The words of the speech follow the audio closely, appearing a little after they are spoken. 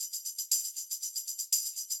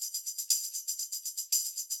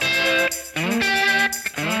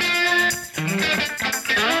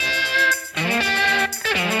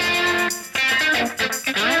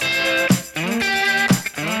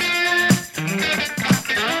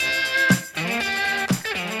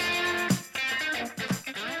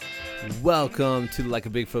Welcome to the Like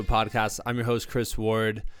a Bigfoot podcast. I'm your host, Chris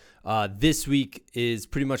Ward. This week is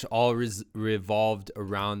pretty much all revolved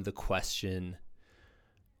around the question,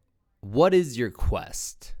 what is your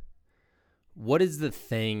quest? What is the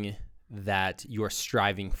thing that you're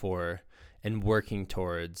striving for and working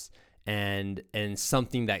towards, and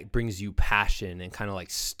something that brings you passion and kind of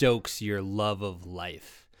like stokes your love of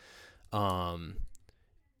life? To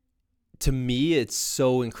me, it's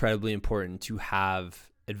so incredibly important to have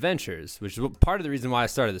adventures, which is part of the reason why I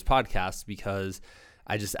started this podcast, because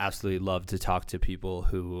I just absolutely love to talk to people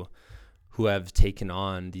who have taken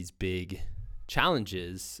on these big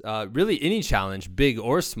challenges, really any challenge, big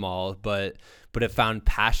or small, but have found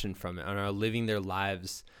passion from it and are living their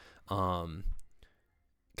lives kind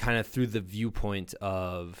of through the viewpoint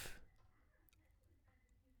of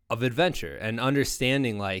adventure and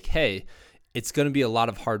understanding like, hey, it's going to be a lot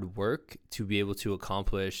of hard work to be able to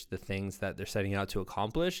accomplish the things that they're setting out to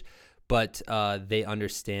accomplish, but they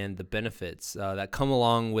understand the benefits that come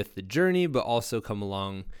along with the journey, but also come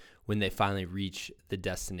along when they finally reach the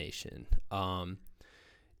destination.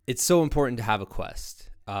 It's so important to have a quest,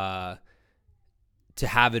 to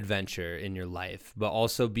have adventure in your life, but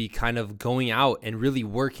also be kind of going out and really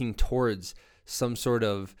working towards some sort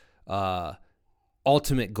of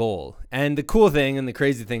ultimate goal. And the cool thing and the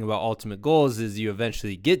crazy thing about ultimate goals is you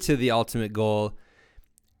eventually get to the ultimate goal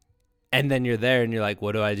and then you're there and you're like,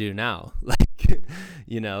 what do I do now? Like,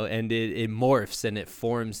 and it morphs and it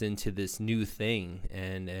forms into this new thing.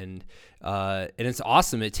 And it's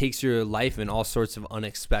awesome. It takes your life in all sorts of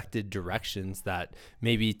unexpected directions that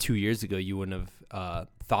maybe 2 years ago you wouldn't have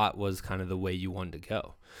thought was kind of the way you wanted to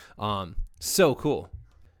go. So cool.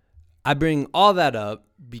 I bring all that up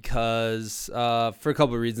because for a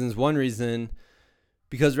couple of reasons. One reason,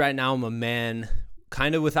 because right now I'm a man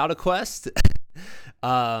kind of without a quest.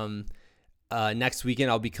 Next weekend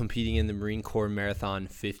I'll be competing in the Marine Corps Marathon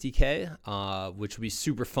 50K, which will be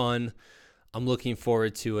super fun. I'm looking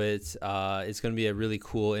forward to it. It's going to be a really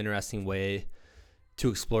cool, interesting way to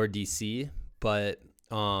explore DC. But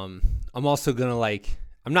I'm also going to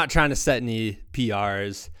I'm not trying to set any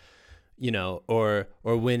PRs, or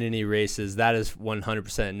win any races. That is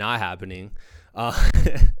 100% not happening.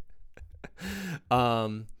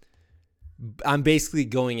 I'm basically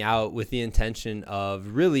going out with the intention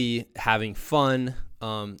of really having fun,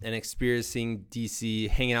 and experiencing DC,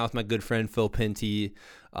 hanging out with my good friend Phil Pinty,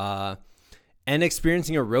 and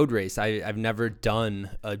experiencing a road race. I've never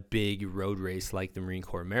done a big road race like the Marine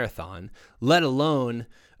Corps Marathon, let alone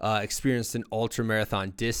experienced an ultra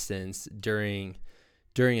marathon distance during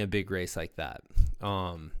a big race like that.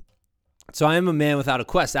 So I am a man without a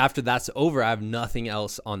quest. After that's over, I have nothing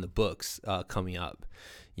else on the books coming up,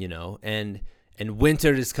 and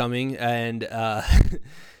winter is coming, and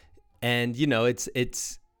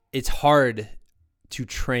it's hard to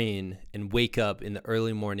train and wake up in the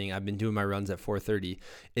early morning. I've been doing my runs at 4:30.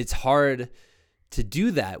 It's hard to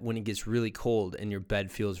do that when it gets really cold and your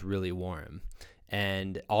bed feels really warm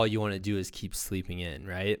and all you want to do is keep sleeping in,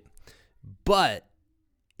 right? But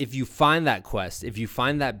if you find that quest, if you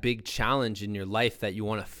find that big challenge in your life that you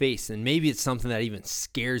want to face, and maybe it's something that even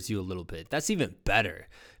scares you a little bit, that's even better.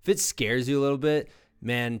 If it scares you a little bit,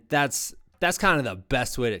 man, that's kind of the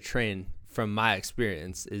best way to train from my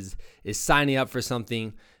experience is signing up for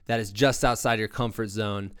something that is just outside your comfort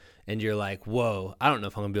zone. And you're like, whoa, I don't know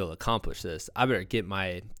if I'm gonna be able to accomplish this. I better get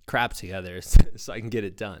my crap together so I can get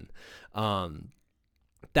it done.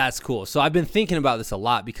 That's cool. So I've been thinking about this a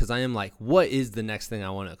lot because I am like, what is the next thing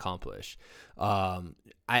I want to accomplish? I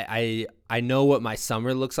know what my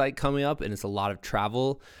summer looks like coming up, and it's a lot of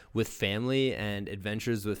travel with family and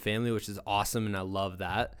adventures with family, which is awesome, and I love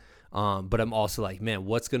that. But I'm also like, man,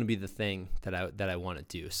 what's going to be the thing that I want to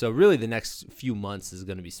do? So really the next few months is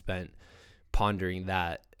going to be spent pondering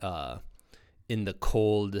that in the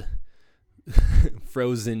cold,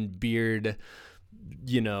 frozen beard,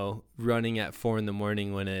 running at 4 a.m.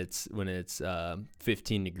 when it's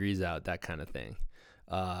 15 degrees out, that kind of thing.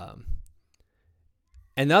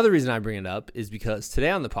 And the other reason I bring it up is because today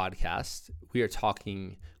on the podcast, we are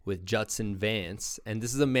talking with Judson Vance, and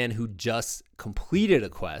this is a man who just completed a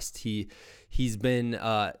quest. He's been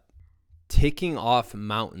ticking off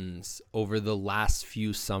mountains over the last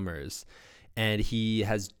few summers, and he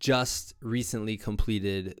has just recently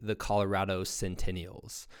completed the Colorado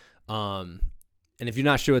Centennials. And if you're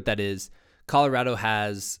not sure what that is, Colorado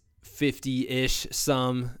has 50-ish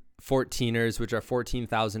some 14ers, which are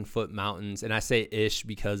 14,000 foot mountains. And I say ish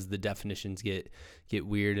because the definitions get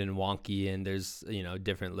weird and wonky, and there's,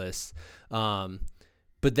 different lists.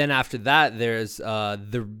 But then after that, there's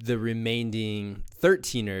the remaining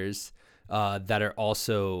 13ers that are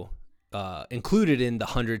also included in the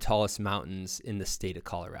 100 tallest mountains in the state of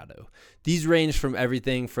Colorado. These range from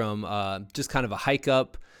everything from just kind of a hike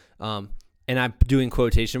up, and I'm doing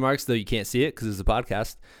quotation marks, though you can't see it because it's a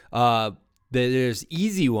podcast. There's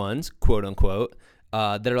easy ones, quote unquote,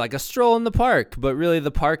 that are like a stroll in the park, but really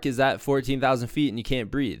the park is at 14,000 feet and you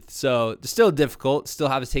can't breathe. So it's still difficult, still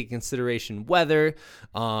have to take into consideration weather,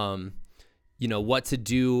 what to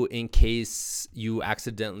do in case you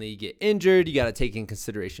accidentally get injured. You got to take in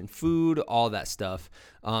consideration food, all that stuff.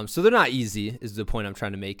 So they're not easy is the point I'm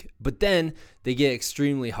trying to make, but then they get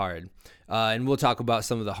extremely hard. And we'll talk about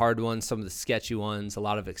some of the hard ones, some of the sketchy ones, a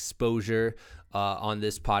lot of exposure on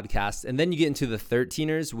this podcast. And then you get into the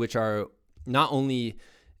 13ers, which are not only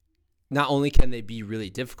can they be really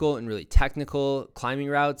difficult and really technical climbing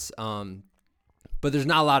routes, but there's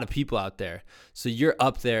not a lot of people out there. So you're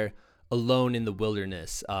up there alone in the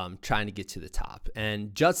wilderness, trying to get to the top.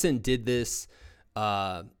 And Judson did this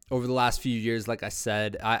over the last few years. Like I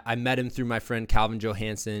said, I met him through my friend Calvin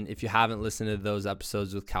Johansson. If you haven't listened to those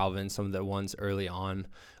episodes with Calvin, some of the ones early on,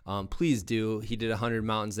 please do. He did 100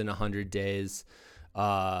 mountains in 100 days,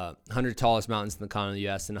 100 tallest mountains in the continental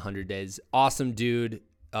U.S. in 100 days. Awesome dude.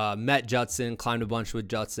 Met Judson, climbed a bunch with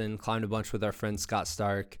Judson, climbed a bunch with our friend Scott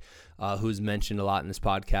Stark, who's mentioned a lot in this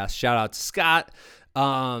podcast. Shout out to Scott.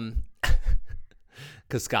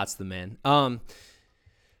 Because Scott's the man.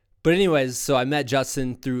 But anyways, so I met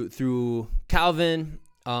Judson through Calvin,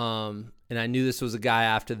 and I knew this was a guy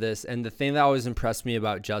after this. And the thing that always impressed me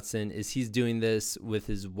about Judson is he's doing this with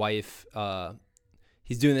his wife.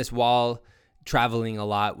 He's doing this while traveling a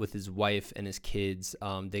lot with his wife and his kids.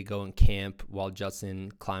 They go and camp while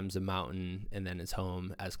Judson climbs a mountain and then is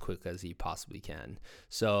home as quick as he possibly can.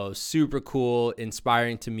 So super cool,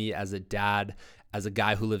 inspiring to me as a dad, as a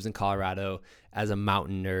guy who lives in Colorado, as a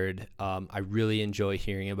mountain nerd. I really enjoy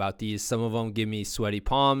hearing about these. Some of them give me sweaty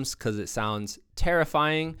palms because it sounds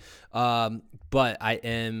terrifying. But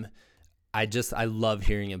I love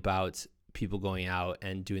hearing about people going out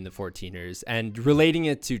and doing the 14ers and relating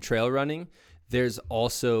it to trail running. There's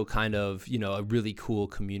also kind of, a really cool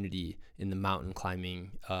community in the mountain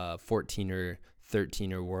climbing 14er,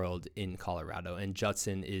 13er world in Colorado, and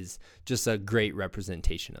Judson is just a great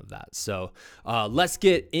representation of that. So let's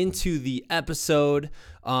get into the episode.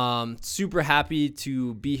 Super happy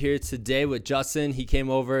to be here today with Judson. He came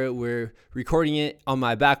over. We're recording it on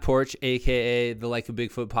my back porch, aka the Like a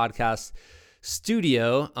Bigfoot podcast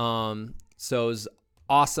studio. So it was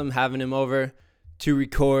awesome having him over to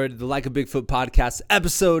record the Like a Bigfoot podcast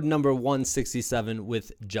episode number 167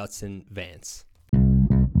 with Judson Vance.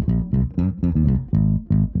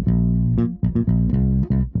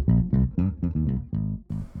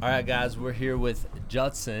 All right, guys, we're here with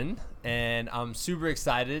Judson, and I'm super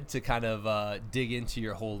excited to kind of dig into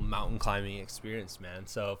your whole mountain climbing experience, man.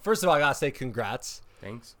 So first of all, I gotta say congrats.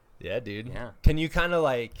 Thanks. Yeah, dude. Yeah. Can you kind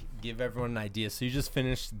of give everyone an idea? So you just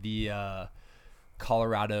finished the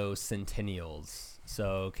Colorado Centennials.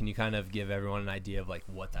 So can you kind of give everyone an idea of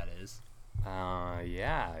what that is?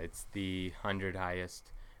 Yeah, it's the 100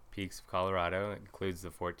 highest peaks of Colorado. It includes the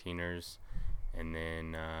 14ers, and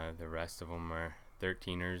then the rest of them are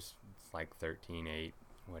 13ers. It's like 13, 8,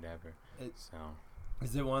 whatever.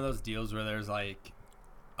 Is it one of those deals where there's a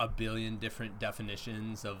billion different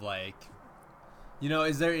definitions of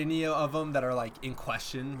is there any of them that are in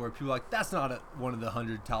question where people are that's not one of the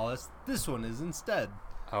 100 tallest, this one is instead?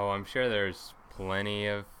 Oh, I'm sure there's plenty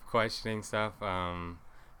of questioning stuff.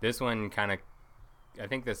 This one I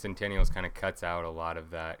think the Centennials kind of cuts out a lot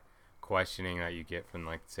of that questioning that you get from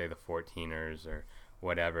say the 14ers or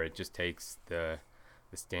whatever. It just takes the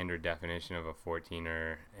standard definition of a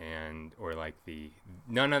 14er or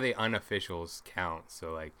none of the unofficials count.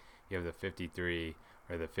 So you have the 53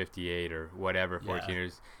 or the 58 or whatever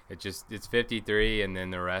 14ers. Yeah. It's 53, and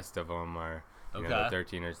then the rest of them are the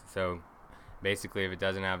 13ers. So basically, if it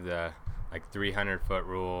doesn't have the 300-foot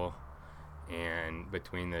rule and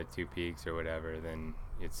between the two peaks or whatever, then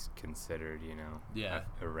it's considered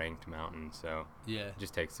a ranked mountain. So it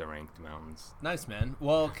just takes the ranked mountains. Nice, man.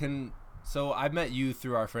 Well, so I met you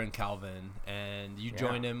through our friend Calvin, and you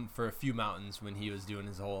joined him for a few mountains when he was doing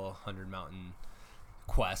his whole 100 mountain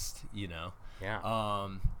quest. Yeah.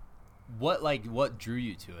 What drew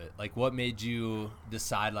you to it? What made you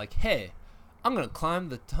decide hey, I'm gonna climb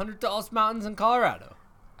the 100 tallest mountains in Colorado?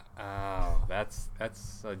 Oh, that's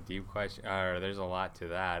a deep question. There's a lot to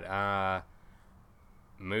that.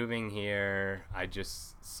 Moving here, I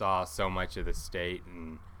just saw so much of the state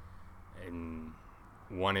and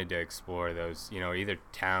wanted to explore those, either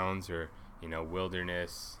towns or,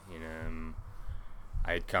 wilderness.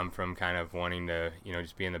 I had come from kind of wanting to,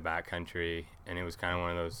 just be in the backcountry, and it was kind of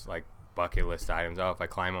one of those bucket list items. Oh, if I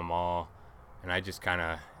climb them all, and I just kind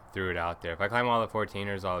of threw it out there. If I climb all the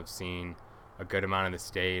 14ers, I'll have seen a good amount of the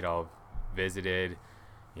state. I'll have visited,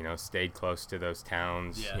 stayed close to those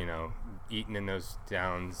towns, eaten in those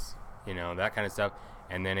towns, that kind of stuff.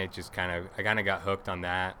 And then it just I kind of got hooked on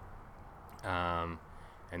that.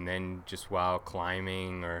 And then just while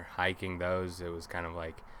climbing or hiking those, it was kind of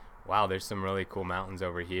like, wow, there's some really cool mountains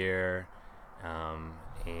over here.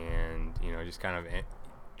 And, just kind of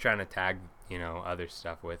trying to tag, other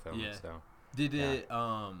stuff with them. Yeah. So did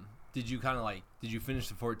you kind of did you finish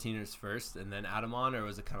the 14ers first and then add them on, or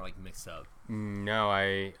was it kind of like mixed up? No,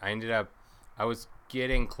 I ended up, I was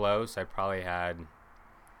getting close. I probably had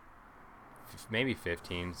maybe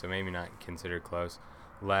 15, so maybe not considered close,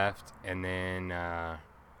 left. And then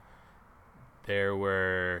there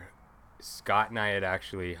were, Scott and I had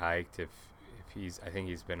actually hiked, I think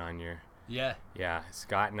he's been on your, yeah,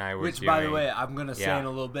 Scott and I were by the way, I'm going to say in a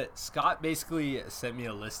little bit, Scott basically sent me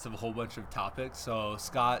a list of a whole bunch of topics. So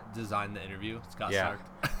Scott designed the interview. Scott Stark.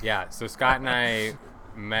 Yeah, so Scott and I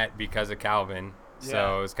met because of Calvin.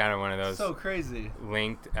 So it was kind of one of those. So crazy.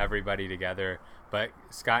 Linked everybody together. But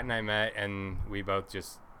Scott and I met, and we both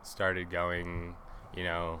just started going,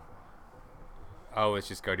 let's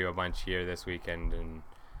just go do a bunch here this weekend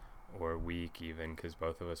or week even, because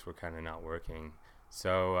both of us were kind of not working.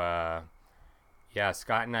 So,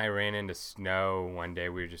 Scott and I ran into snow one day.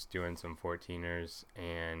 We were just doing some 14ers,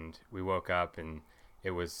 and we woke up, and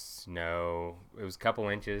it was snow. It was a couple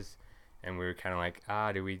inches, and we were kind of like,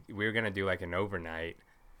 we were going to do like an overnight.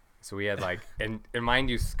 So we had and mind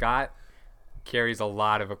you, Scott carries a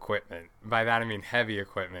lot of equipment. By that, I mean heavy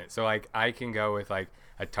equipment. So I can go with a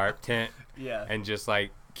tarp tent and just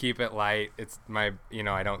keep it light. It's my,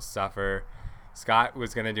 I don't suffer. Scott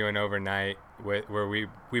was going to do an overnight where we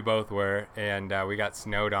both were, and we got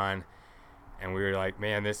snowed on, and we were like,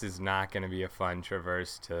 man, this is not going to be a fun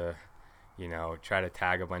traverse to, try to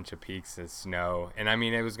tag a bunch of peaks of snow. And I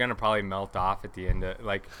mean, it was going to probably melt off at the end of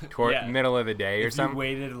toward middle of the day or something. You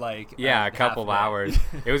waited a couple hours.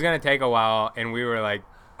 It was going to take a while, and we were like,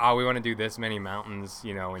 oh, we want to do this many mountains,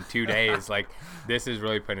 in 2 days. This is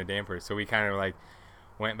really putting a damper. So we kind of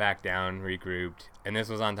went back down, regrouped, and this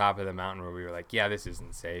was on top of the mountain where we were like, yeah, this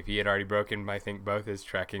isn't safe. He had already broken, I think, both his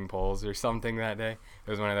trekking poles or something that day. It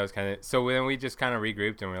was one of those kind of, so then we just kind of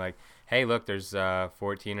regrouped, and we're like, hey, look, there's a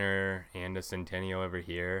 14er and a Centennial over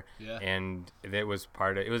here. Yeah. And it was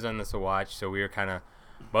it was on the Sawatch, so we were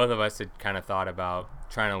both of us had kind of thought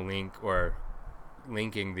about trying to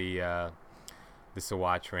linking the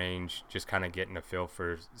Sawatch range, just kind of getting a feel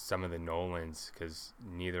for some of the Nolans, because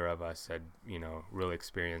neither of us had, real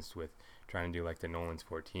experience with trying to do the Nolans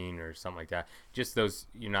 14 or something like that. Just those,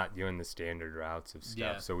 you're not doing the standard routes of stuff.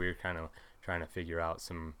 Yeah. So we were kind of trying to figure out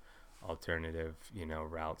some alternative,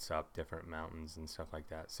 routes up different mountains and stuff like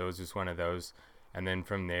that. So it was just one of those. And then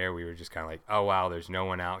from there, we were just kind of like, oh, wow, there's no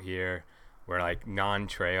one out here. We're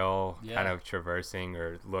non-trail kind of traversing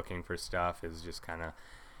or looking for stuff. Is just kind of,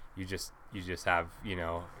 you just have,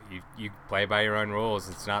 you play by your own rules.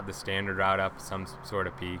 It's not the standard route up some sort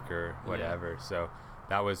of peak or whatever. Yeah. So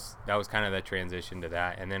that was kind of the transition to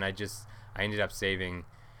that. And then I ended up saving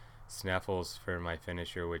Sneffels for my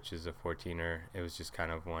finisher, which is a 14er. It was just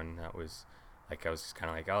kind of one that was I was just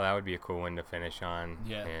kind of oh, that would be a cool one to finish on.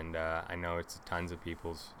 Yeah. And I know it's tons of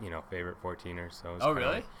people's, favorite 14er. So oh,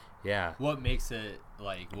 really? Yeah. What makes it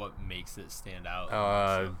stand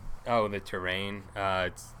out? The terrain.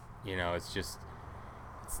 It's it's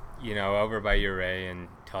over by Ouray and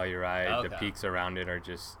Telluride. Okay. The peaks around it are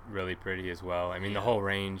just really pretty as well. I mean, the whole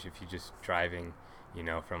range, if you just driving,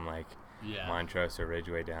 from Montrose or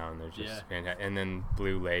Ridgeway down, they're just fantastic. And then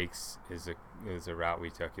Blue Lakes is a route we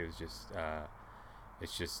took. It was just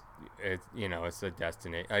it's a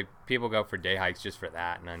destination. People go for day hikes just for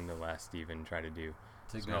that, nonetheless, to even try to do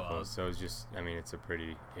Sneffels. So it's just, it's a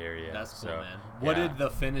pretty area. That's cool, man. What did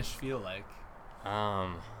the finish feel like?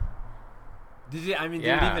 Did it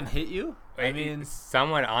even hit you?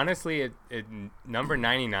 Somewhat. Honestly, it number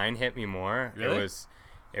 99 hit me more. Really?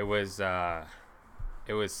 It was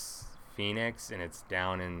Phoenix, and it's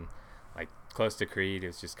down in close to Creed. It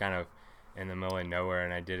was just kind of in the middle of nowhere,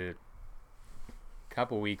 and I did it a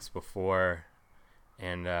couple weeks before,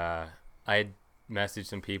 and I had messaged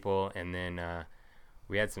some people, and then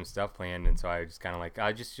we had some stuff planned, and so I was just kind of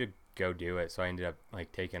I just should go do it. So I ended up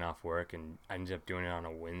taking off work, and I ended up doing it on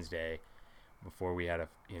a Wednesday before we had a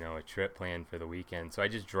trip planned for the weekend. So I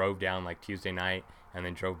just drove down Tuesday night and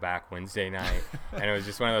then drove back Wednesday night. And it was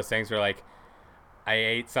just one of those things where I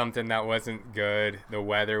ate something that wasn't good. The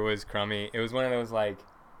weather was crummy. It was one of those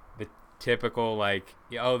typical like,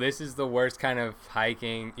 oh, this is the worst kind of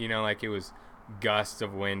hiking, like it was gusts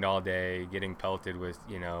of wind all day, getting pelted with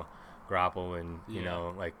grapple and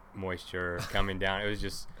like moisture coming down.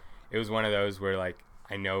 It was one of those where like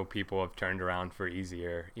I know people have turned around for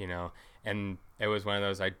easier, and it was one of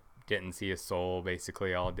those I didn't see a soul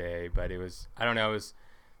basically all day, but it was, I don't know, it was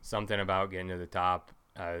something about getting to the top.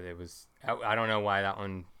 It was, I don't know why that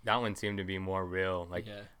one seemed to be more real, like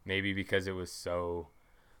maybe because it was so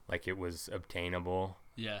like it was obtainable.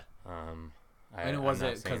 And it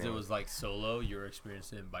wasn't because it was like solo, you were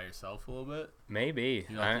experiencing it by yourself a little bit? Maybe.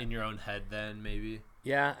 Like in your own head then, maybe?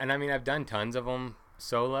 Yeah, and I mean, I've done tons of them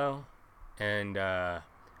solo, and I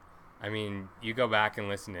mean, you go back and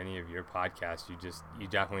listen to any of your podcasts, you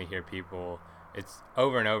definitely hear people, it's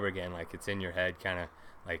over and over again, like it's in your head, kind of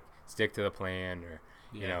like stick to the plan, or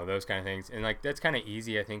those kind of things. And like that's kind of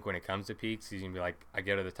easy, I think, when it comes to peaks. You can be like, I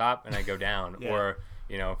go to the top and I go down. Or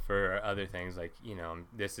for other things, like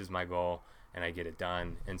this is my goal and I get it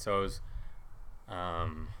done. And so it was,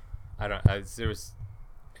 there was,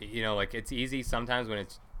 like it's easy sometimes when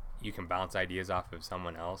you can bounce ideas off of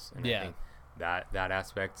someone else, and I think that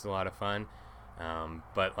aspect's a lot of fun.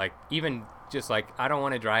 But like even just like I don't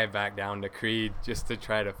want to drive back down to Creed just to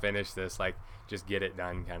try to finish this, like just get it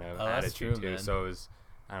done kind of attitude too. Man. So it was,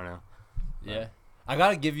 I don't know. Yeah. I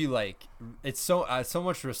gotta give you like, it's so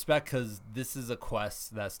much respect, because this is a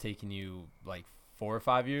quest that's taken you like 4 or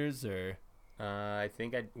 5 years, or I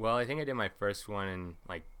think I did my first one in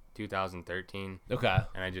like 2013. Okay.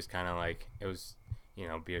 And I just kind of like, it was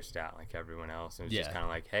beer stout like everyone else. It was just kind of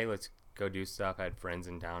like, hey, let's go do stuff. I had friends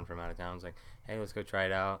in town from out of town. I was like, hey, let's go try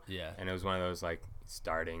it out. And it was one of those like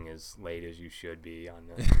starting as late as you should be on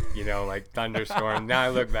the like thunderstorm. Now I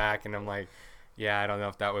look back and I'm like, I don't know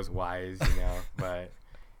if that was wise, but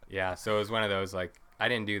yeah, so it was one of those, like, I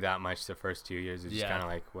didn't do that much the first 2 years. It was just kind of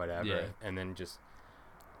like whatever. And then just,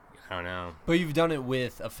 I don't know. But you've done it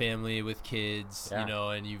with a family, with kids, and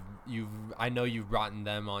I know you've brought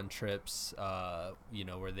them on trips,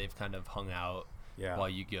 where they've kind of hung out while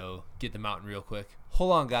you go get the mountain real quick.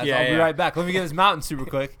 Hold on, guys. I'll be right back. Let me get this mountain super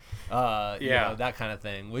quick. That kind of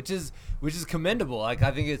thing, which is commendable. Like,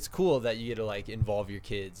 I think it's cool that you get to like involve your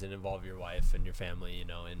kids and involve your wife and your family,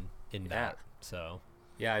 in that. So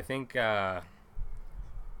yeah, I think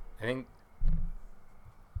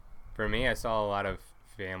for me, I saw a lot of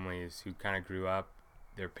families who kind of grew up,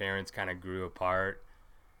 their parents kind of grew apart.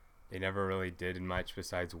 They never really did much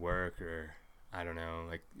besides work, or I don't know,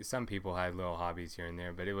 like some people had little hobbies here and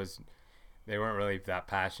there, but they weren't really that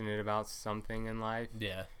passionate about something in life.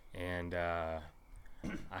 And I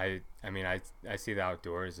see the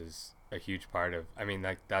outdoors as a huge part of,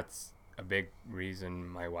 like that's a big reason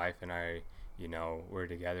my wife and I, were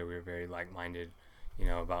together. We were very like-minded,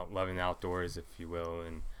 about loving the outdoors, if you will,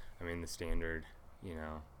 and the standard,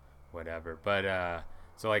 whatever. But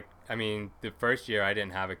so like, the first year I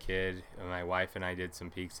didn't have a kid, and my wife and I did some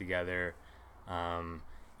peaks together.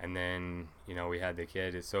 And then, we had the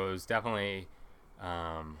kid. So it was definitely,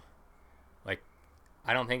 like,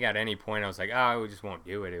 I don't think at any point I was like, oh, we just won't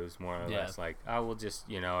do it. It was more or less like, oh, we'll just,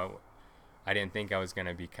 I didn't think I was going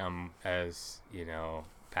to become as,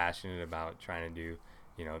 passionate about trying to do,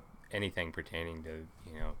 anything pertaining to,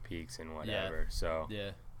 peaks and whatever. So,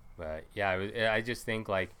 but yeah, I just think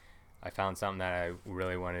like I found something that I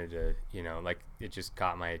really wanted to, like it just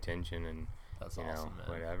caught my attention, and that's awesome, man.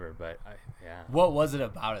 Whatever. But what was it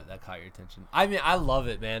about it that caught your attention? I love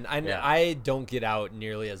it, man. I don't get out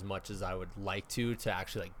nearly as much as I would like to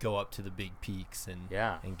actually like go up to the big peaks and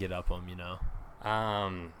get up them, I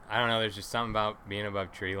don't know. There's just something about being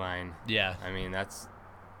above tree line. That's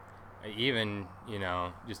even,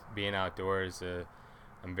 just being outdoors.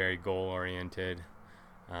 I'm very goal oriented.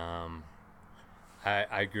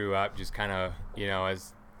 I grew up just kind of,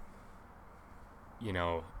 as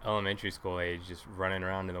elementary school age, just running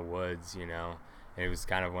around in the woods, and it was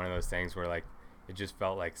kind of one of those things where like it just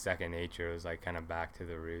felt like second nature. It was like kind of back to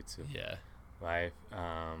the roots of life.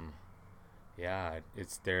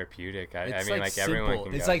 It's therapeutic. It's like everyone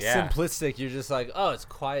can it's go. Like simplistic. You're just like, oh, it's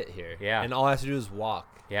quiet here, and all I have to do is walk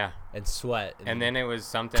and sweat, and then it was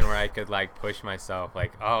something where I could like push myself,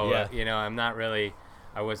 like, I'm not really,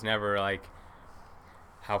 I was never like,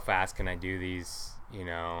 how fast can I do these,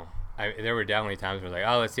 there were definitely times where like,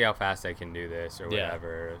 oh, let's see how fast I can do this or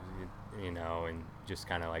whatever, and just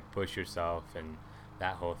kind of like push yourself and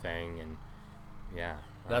that whole thing. And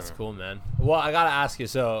that's cool, man. Well, I gotta ask you,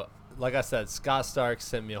 so like I said, Scott Stark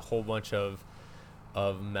sent me a whole bunch of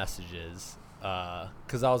messages,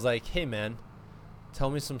 because I was like, hey man, tell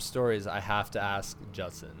me some stories I have to ask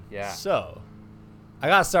Judson. So I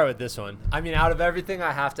gotta start with this one. I mean, out of everything,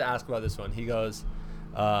 I have to ask about this one. He goes,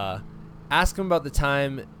 ask him about the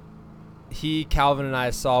time Calvin, and I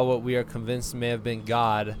saw what we are convinced may have been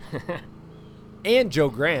God and Joe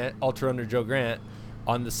Grant, Ultra Runner Joe Grant,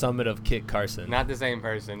 on the summit of Kit Carson. Not the same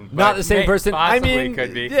person. Not the same person. I mean,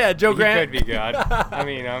 could be. Yeah, Joe Grant. He could be God. I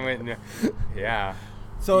mean, yeah.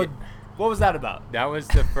 So, what was that about? That was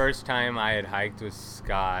the first time I had hiked with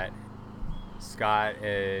Scott. Scott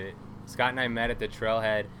and I met at the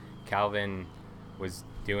trailhead. Calvin was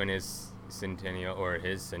doing his centennial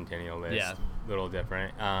list. Yeah. A little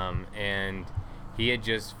different. And he had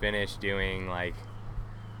just finished doing like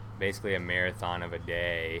basically a marathon of a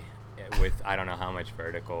day with I don't know how much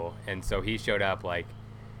vertical. And so he showed up like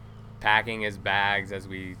packing his bags as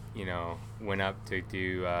we, went up to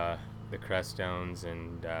do the Creststones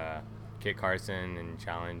and Kit Carson and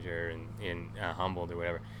Challenger and in Humboldt or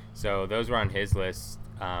whatever. So those were on his list.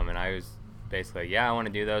 And I was basically, I want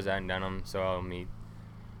to do those. I hadn't done them, so I'll meet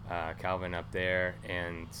Calvin up there.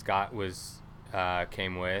 And Scott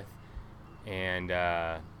came with,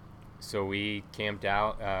 and so we camped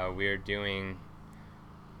out. We'd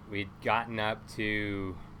gotten up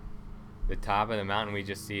to the top of the mountain. We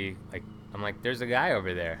just see I'm like, there's a guy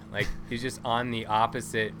over there. Like he's just on the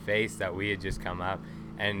opposite face that we had just come up,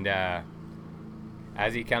 and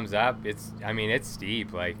as he comes up, it's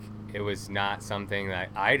steep. Like it was not something that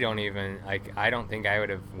I don't think I would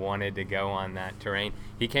have wanted to go on that terrain.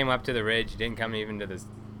 He came up to the ridge, didn't come even to the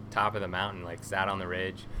top of the mountain, like sat on the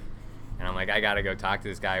ridge. And I'm like, I gotta go talk to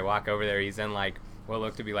this guy. I walk over there, he's in like what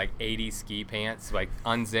looked to be like 80 ski pants, like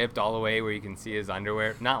unzipped all the way where you can see his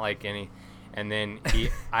underwear. Not like any. And then he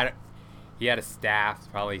had a staff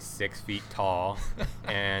probably 6 feet tall,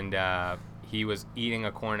 and he was eating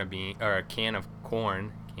a can of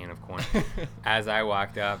corn as I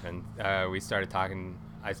walked up, and we started talking.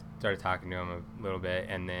 I started talking to him a little bit,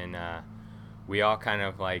 and then we all kind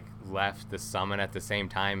of like left the summit at the same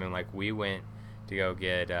time, and like we went to go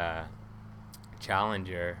get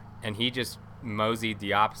Challenger, and he just moseyed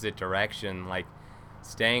the opposite direction, like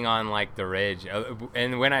staying on like the ridge.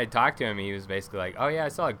 And when I talked to him, he was basically like, oh yeah, I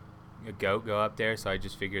saw a goat go up there, so I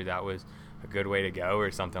just figured that was a good way to go or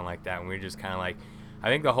something like that. And we were just kind of like, I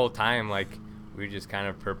think the whole time, like we were just kind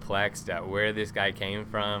of perplexed at where this guy came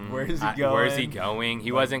from. Where is he going? Where's he going?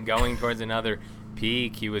 He wasn't going towards another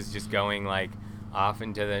peak. He was just going like off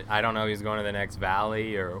into I don't know, he was going to the next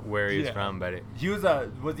valley or where he was from, but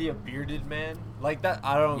was he a bearded man? Like that?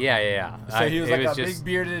 I don't. Yeah. So he was like a big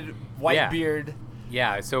bearded white beard.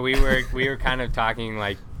 Yeah, so we were kind of talking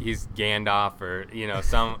like he's Gandalf or I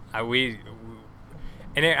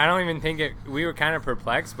don't even think we were kind of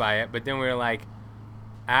perplexed by it, but then we were like,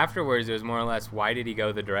 afterwards it was more or less, why did he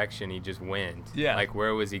go the direction he just went? Yeah. Like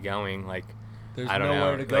where was he going? Like there's I don't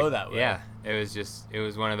nowhere know. to go that way. Yeah, it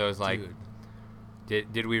was one of those like,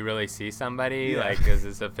 did we really see somebody? Yeah. Like is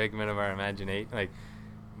this a figment of our imagination? Like,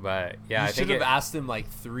 but yeah, I should have asked him like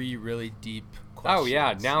 3 really deep questions. Oh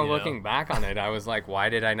yeah, now looking back on it, I was like, why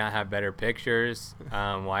did I not have better pictures?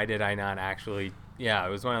 Why did I not actually? Yeah, it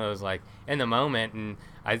was one of those like in the moment, and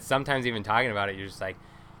I sometimes even talking about it, you're just like,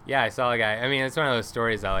 yeah, I saw a guy. I mean, it's one of those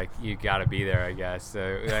stories that like you gotta be there, I guess.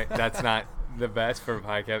 So that's not the best for a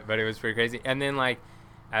podcast, but it was pretty crazy. And then like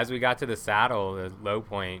as we got to the saddle, the low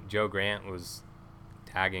point, Joe Grant was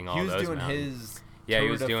tagging all those mountains. He was doing his he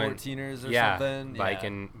was doing 14ers or something.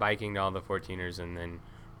 biking to all the 14ers and then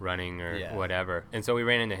running or whatever. And so we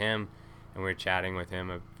ran into him and we were chatting with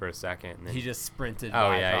him for a second. And then, he just sprinted.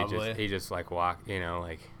 He just like walked,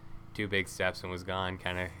 like 2 big steps and was gone,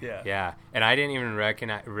 kind of. Yeah. And I didn't even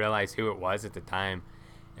realize who it was at the time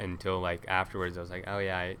until like afterwards. I was like, oh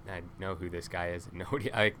yeah, I know who this guy is. And nobody,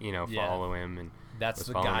 follow him and. That's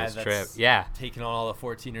the guy that's taking on all the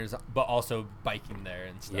 14ers, but also biking there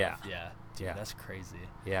and stuff. Yeah. Dude, that's crazy.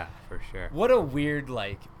 Yeah, for sure. What a weird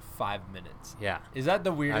 5 minutes. Yeah. Is that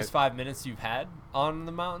the weirdest 5 minutes you've had on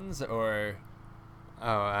the mountains, or?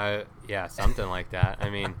 Oh, yeah, something like that.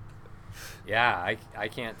 I mean, yeah, I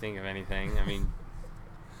can't think of anything. I mean,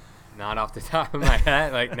 not off the top of my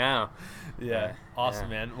head like now. Yeah. Awesome,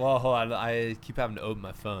 man. Well, hold on. I keep having to open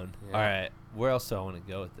my phone. Yeah. All right. Where else do I want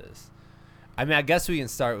to go with this? I mean, I guess we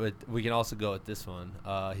can also go with this one.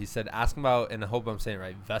 He said, ask him about, and I hope I'm saying it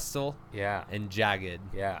right, Vestal and Jagged.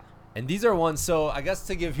 Yeah. And these are ones, so I guess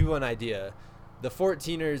to give you an idea, the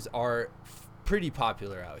 14ers are pretty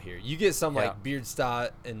popular out here. You get some like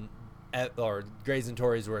Beardstadt or Grayson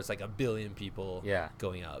Torreys where it's like 1 billion people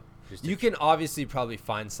going up. You can obviously probably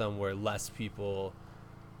find some where less people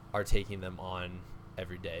are taking them on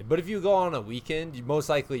every day. But if you go on a weekend, most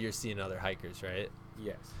likely you're seeing other hikers, right?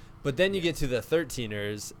 Yes. But then you get to the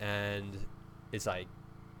 13ers, and it's like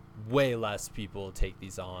way less people take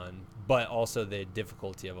these on, but also the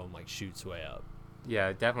difficulty of them like shoots way up. Yeah,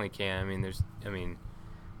 it definitely can.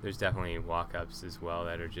 There's definitely walk-ups as well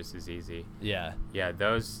that are just as easy. Yeah. Yeah,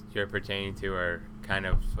 those you're pertaining to are kind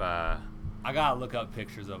of I gotta look up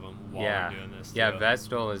pictures of them while we're doing this. Yeah,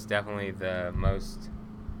 Vestal is definitely the most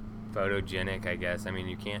photogenic, I guess. I mean,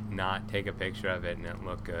 you can't not take a picture of it and it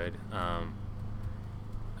look good.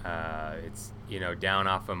 It's, down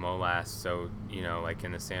off of Molas, so, like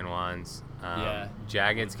in the San Juans.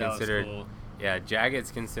 Jagged's considered, cool. Yeah,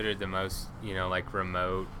 Jagged's considered the most, like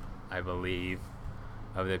remote, I believe,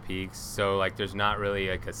 of the peaks. So, like, there's not really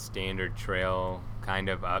like a standard trail kind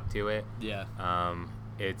of up to it. Yeah.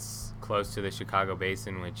 It's close to the Chicago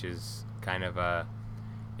Basin, which is kind of a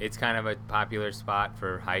popular spot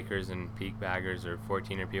for hikers and peak baggers or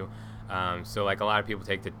 14er people. So like a lot of people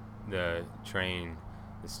take the train,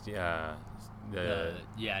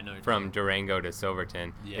 from Durango to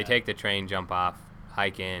Silverton. Yeah. They take the train, jump off,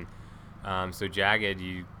 hike in. So Jagged,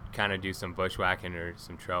 you kind of do some bushwhacking or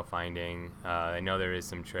some trail finding. I know there is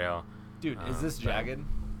some trail. Dude, is this Jagged?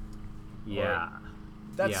 Yeah.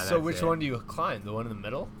 So which one do you climb? The one in the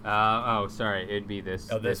middle? Sorry. It'd be this.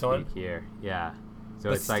 Oh, this one? Peak here. Yeah. So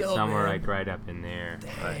but it's still, like somewhere like right up in there.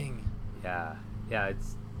 Dang. But yeah,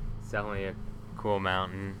 it's definitely a cool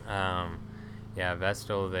mountain.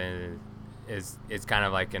 Vestal is kind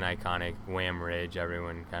of like an iconic Wham Ridge.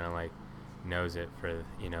 Everyone kind of like knows it for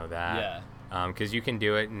that. Yeah. Because you can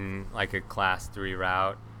do it in like a class 3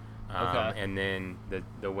 route. Okay. And then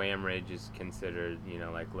the Wham Ridge is considered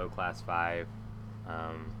like low class 5.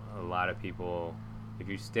 A lot of people, if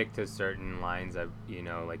you stick to certain lines of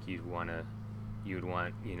like you'd want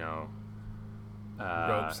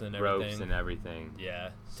ropes and everything.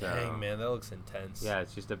 Yeah. So, dang, man, that looks intense. Yeah,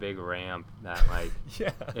 it's just a big ramp that like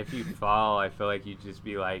if you fall, I feel like you'd just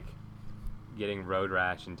be like getting road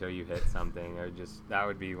rash until you hit something, or just that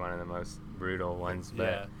would be one of the most brutal ones.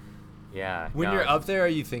 But when you're up there, are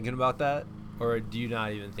you thinking about that, or do you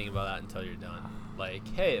not even think about that until you're done? Like,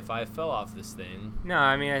 hey, if I fell off this thing. No,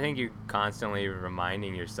 I mean, I think you constantly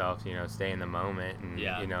reminding yourself, stay in the moment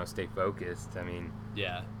and, stay focused. I mean.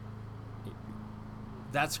 Yeah.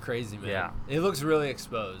 That's crazy, man. Yeah. It looks really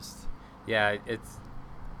exposed. Yeah,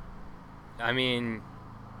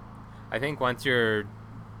 I think once you're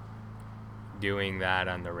doing that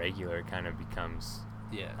on the regular, it kind of becomes,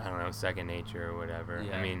 I don't know, second nature or whatever.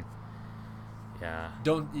 Yeah. I mean, yeah.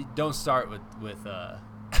 Don't start with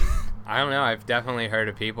I don't know. I've definitely heard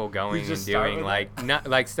of people going and doing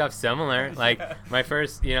like stuff similar. Like my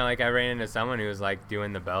first, like I ran into someone who was like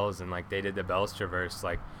doing the bells and like they did the bells traverse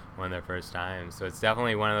like one of their first times. So it's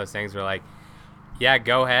definitely one of those things where like, yeah,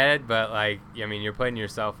 go ahead, but like, I mean, you're putting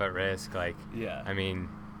yourself at risk. Like, I mean,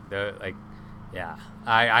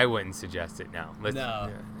 I wouldn't suggest it. No.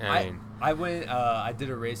 I went. I did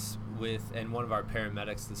a race and one of our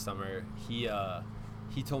paramedics this summer.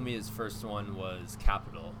 He told me his first one was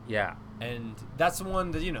Capital. Yeah. And that's the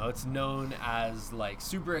one that, it's known as, like,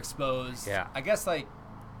 super exposed. Yeah. I guess, like,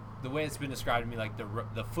 the way it's been described to me, like,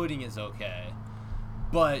 the footing is okay.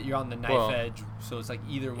 But you're on the knife edge, so it's, like,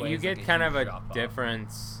 either way. You get like kind of a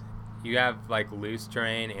difference. You have, like, loose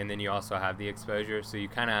terrain, and then you also have the exposure. So you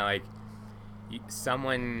kind of, like,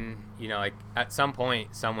 someone, like, at some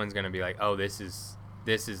point, someone's going to be like, oh, this is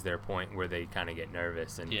their point where they kind of get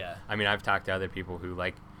nervous. And I mean, I've talked to other people who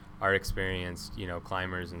like are experienced,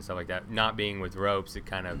 climbers and stuff like that. Not being with ropes, it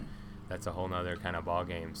kind of that's a whole nother kind of ball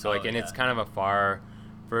game. So it's kind of a far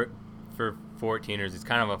for 14ers. It's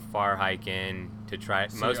kind of a far hike in to try.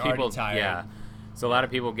 So most people, tired. So a lot of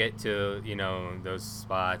people get to those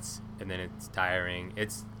spots and then it's tiring.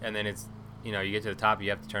 And then you get to the top, you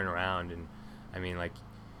have to turn around, and I mean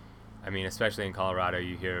especially in Colorado,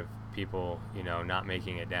 you hear people not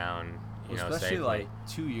making it down, especially safely. Like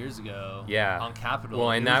 2 years ago on Capitol.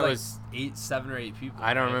 Well, and that was 7 or 8 people.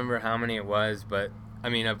 I don't remember how many it was, but I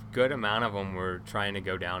mean a good amount of them were trying to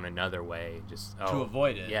go down another way just to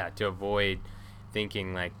avoid it. Yeah, to avoid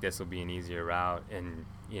thinking like this will be an easier route, and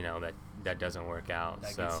that doesn't work out.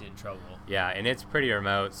 That gets you in trouble. Yeah, and it's pretty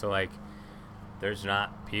remote, so like there's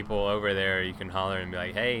not people over there you can holler and be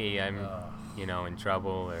like, hey, I'm in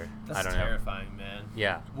trouble, or that's I don't terrifying, man.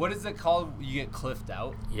 Yeah. What is it called? You get cliffed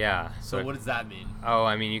out? Yeah. So what does that mean? Oh,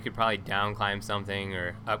 I mean, you could probably down climb something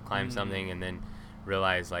or up climb something, and then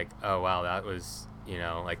realize like, oh wow, that was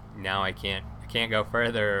like now I can't go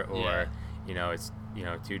further, or it's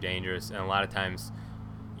too dangerous. And a lot of times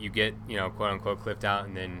you get quote unquote cliffed out,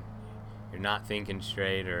 and then you're not thinking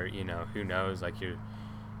straight, or who knows, like you're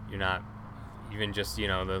not even just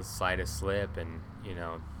the slightest slip, and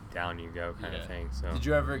down you go kind of thing. So did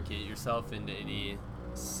you ever get yourself into any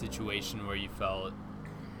situation where you felt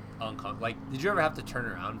uncomfortable? Like, did you ever have to turn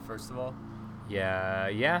around, first of all?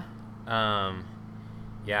 Yeah.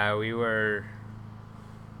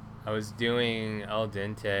 I was doing El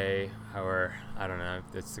Dente, or I don't know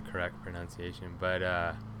if that's the correct pronunciation,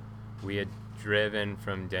 but we had driven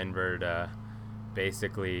from Denver to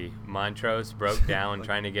basically Montrose, broke down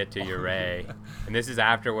trying to get to Ouray. And this is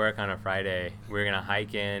after work on a Friday. We were going to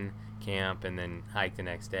hike in, camp, and then hike the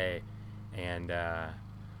next day. And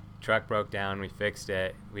truck broke down. We fixed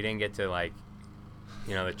it. We didn't get to, like,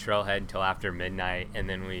 the trailhead until after midnight, and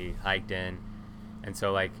then we hiked in. And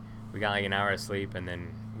so, like, we got like an hour of sleep, and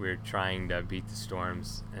then we were trying to beat the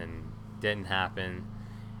storms, and didn't happen.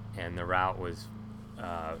 And the route was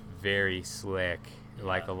very slick,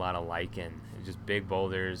 like a lot of lichen, just big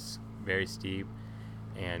boulders, very steep.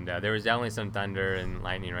 And there was definitely some thunder and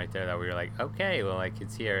lightning right there that we were like, okay, well, like,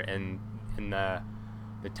 it's here. And in the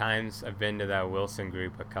times I've been to that Wilson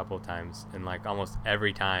group a couple times, and like almost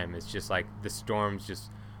every time it's just like the storms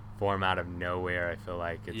just form out of nowhere. I feel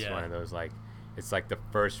like it's one of those, like, it's like the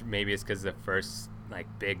first, maybe it's because the first like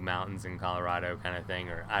big mountains in Colorado kind of thing,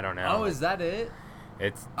 or I don't know. Oh, is that it?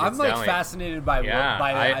 It's I'm like fascinated by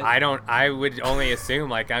I would only assume,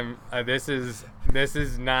 like, I'm this is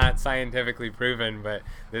not scientifically proven, but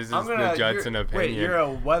this is the Judson opinion. Wait, you're a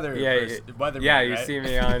weatherman, yeah, you right? see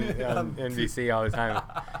me on NBC all the time.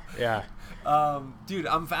 Yeah. Dude,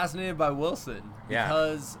 I'm fascinated by Wilson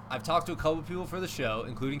because I've talked to a couple people for the show,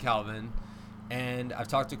 including Calvin, and I've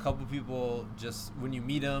talked to a couple people just when you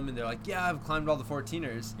meet them, and they're like, yeah, I've climbed all the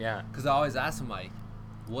 14ers. Yeah. Because I always ask them, like,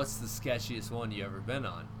 what's the sketchiest one you ever been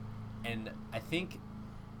on? And I think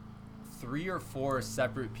 3 or 4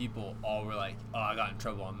 separate people all were like, oh, I got in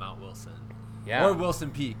trouble on Mount Wilson. Yeah. Or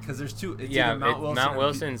Wilson Peak, because there's two. It's either Mount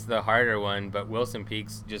Wilson's the harder one, but Wilson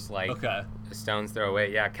Peak's just like a stone's throw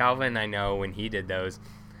away. Yeah, Calvin, I know when he did those,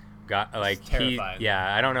 got like terrifying.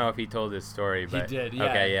 I don't know if he told this story, but he did. Yeah.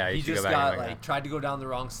 Okay, yeah. He just got like tried to go down the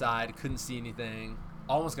wrong side, couldn't see anything,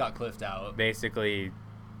 almost got cliffed out. Basically,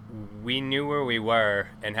 we knew where we were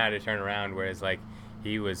and had to turn around, whereas like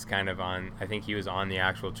he was kind of on, I think he was on the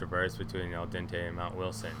actual traverse between El Dente and Mount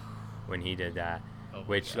Wilson when he did that,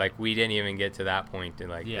 which like we didn't even get to that point to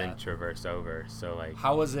like then traverse over. So like,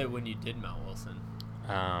 how was it when you did Mount Wilson?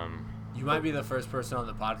 You might be the first person on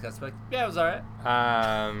the podcast, but yeah, it was all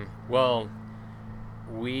right. Well,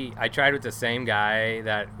 I tried with the same guy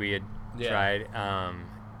that we had tried.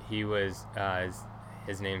 He was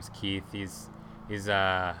his name's Keith. He's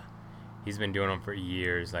been doing them for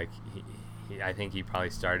years. Like I think he probably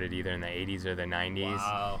started either in the 80s or the 90s.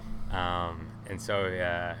 Wow. And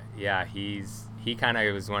so he kind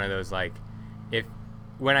of was one of those, like,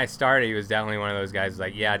 when I started, he was definitely one of those guys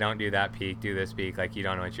like, yeah, don't do that peak, do this peak, like you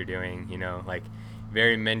don't know what you're doing, like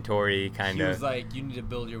very mentor-y kind of. He was like, you need to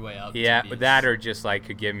build your way up. Yeah, but that or just like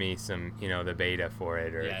could give me some, the beta for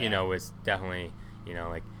it, or was definitely,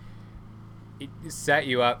 like it set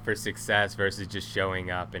you up for success versus just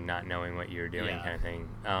showing up and not knowing what you were doing kind of thing.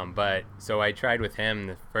 But so I tried with him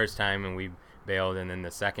the first time and we bailed, and then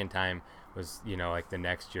the second time was, like the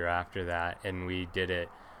next year after that, and we did it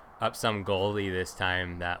up some gully this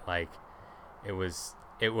time that like it was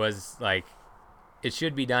like it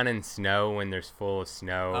should be done in snow when there's full of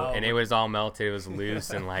snow, and it was all melted, it was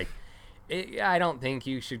loose, and like I don't think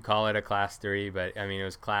you should call it a class 3, but I mean it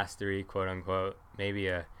was class 3, quote unquote, maybe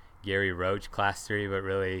a Gary Roach class 3, but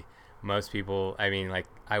really most people, I mean, like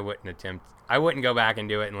I wouldn't go back and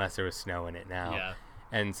do it unless there was snow in it now. Yeah.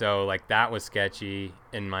 And so like that was sketchy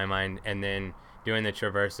in my mind, and then doing the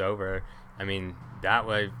traverse over, I mean, that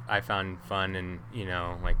was, I found fun, and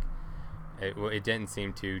like it didn't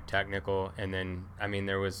seem too technical. And then I mean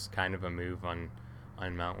there was kind of a move on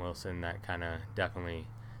Mount Wilson that kind of definitely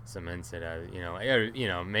cements it as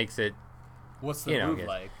makes it. What's the move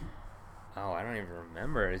like? Oh, I don't even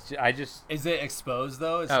remember. Is it exposed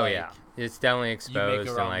though? It's it's definitely exposed. You make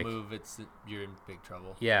a wrong move, you're in big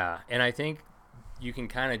trouble. Yeah, and I think you can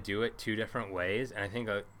kind of do it 2 different ways, and I think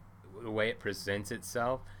the way it presents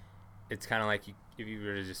itself, it's kind of like if you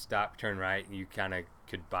were to just stop, turn right, you kind of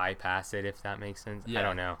could bypass it, if that makes sense. I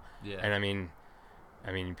don't know. Yeah. And I mean,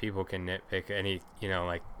 people can nitpick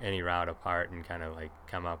any route apart and kind of like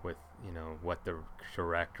come up with what the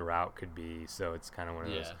correct route could be. So it's kind of one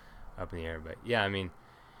of those up in the air. But yeah, I mean,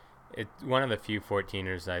 it's one of the few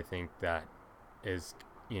 14ers I think that is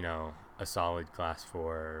a solid class 4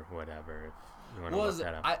 or whatever. If you want to look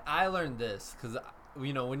that up. I learned this because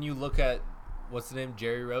when you look at what's the name,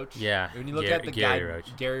 Jerry Roach? Yeah. When you look at the Gary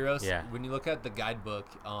Roach. Gary Roach. Yeah. When you look at the guidebook,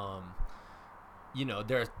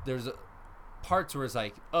 there's parts where it's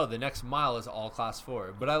like, oh, the next mile is all class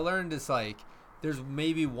 4. But I learned it's like there's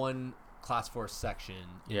maybe one class 4 section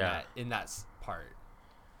in that part.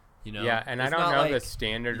 You know? Yeah, and I don't know the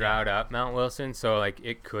standard route up Mount Wilson, so like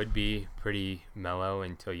it could be pretty mellow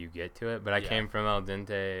until you get to it. But I came from El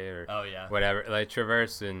Dente or whatever, like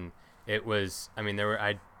Traverse, and it was. I mean, there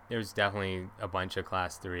was definitely a bunch of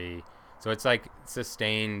class 3, so it's like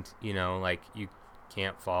sustained. You know, like you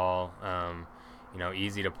can't fall. You know,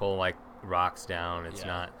 easy to pull like rocks down. It's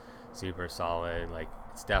not super solid. Like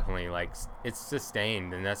it's definitely like it's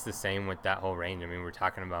sustained, and that's the same with that whole range. I mean, we're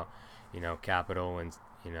talking about, you know, Capital and.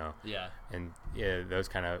 You know, and those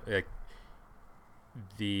kind of like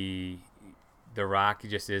the rock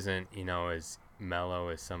just isn't, you know, as mellow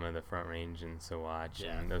as some of the Front Range and Saguache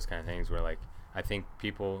and those kind of things where like I think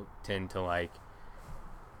people tend to like,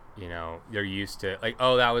 you know, they're used to like,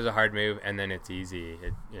 oh, that was a hard move and then it's easy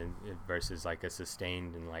it versus like a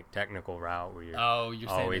sustained and like technical route where you're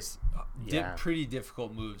always pretty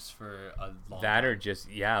difficult moves for a long that time. Or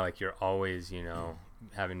just like you're always, you know,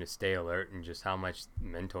 having to stay alert and just how much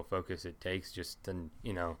mental focus it takes just to,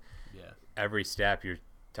 you know, every step you're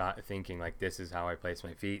thinking like this is how I place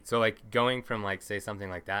my feet. So like going from like say something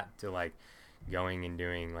like that to like going and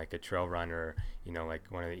doing like a trail run or, you know, like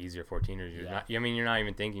one of the easier 14ers, you're not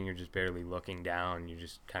even thinking, you're just barely looking down, you're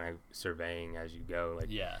just kind of surveying as you go, like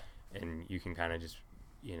and you can kind of just,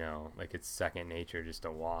 you know, like it's second nature just to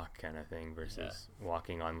walk kind of thing versus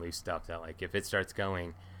walking on loose stuff that like if it starts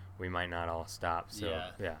going we might not all stop. So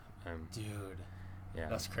dude,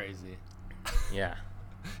 that's crazy.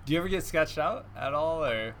 Do you ever get sketched out at all,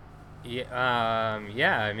 or? I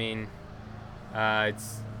mean,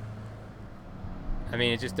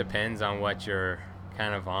 it just depends on what you're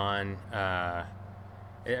kind of on. I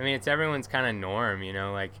mean, it's everyone's kind of norm, you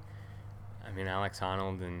know, like, I mean, Alex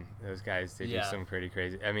Honnold and those guys, they do some pretty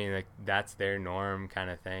crazy, I mean, like, that's their norm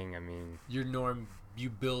kind of thing. I mean, your norm, you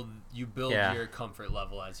build your comfort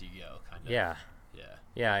level as you go, kind of.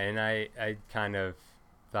 Yeah, and I kind of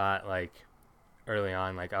thought, like, early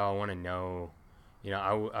on, like, oh, I want to know, you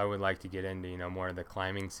know, I would like to get into, you know, more of the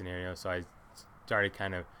climbing scenario, so I started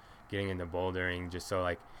kind of getting into bouldering just so,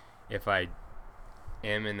 like, if I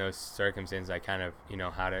am in those circumstances, I kind of, you know,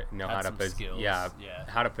 how to how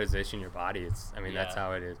to position your body. It's, I mean, that's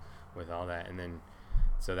how it is with all that, and then,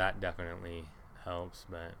 so that definitely helps,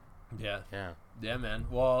 but... Yeah, man.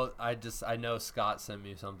 Well, I know Scott sent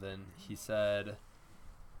me something. He said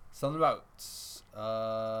something about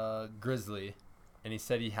Grizzly, and he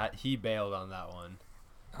said he bailed on that one.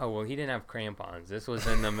 Oh, well, he didn't have crampons. This was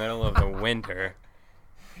in the middle of the winter.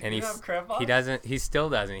 And he still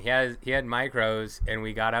doesn't. He had micros, and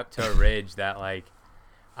we got up to a ridge that like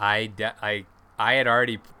I had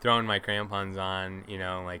already thrown my crampons on, you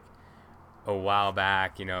know, like a while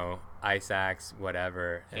back, you know, ice axe,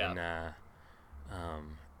 whatever. And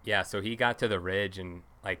so he got to the ridge, and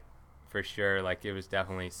like for sure, like it was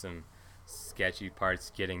definitely some sketchy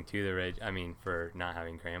parts getting to the ridge. I mean, for not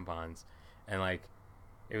having crampons, and like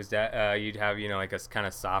it was that you'd have, you know, like a kind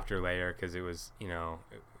of softer layer because it was, you know,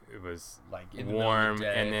 it was like warm, the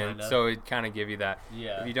day, and then kinda. So it kind of give you that.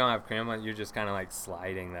 If you don't have crampons, you're just kind of like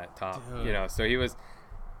sliding that top, you know. So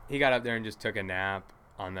he got up there and just took a nap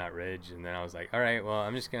on that ridge, and then I was like, all right, well,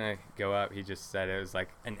 I'm just gonna go up. He just said it was like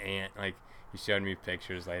an ant. Like he showed me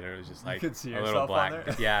pictures later. It was just like a little black,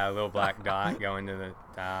 a little black dot going to the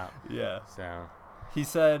top. So he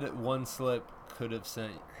said one slip could have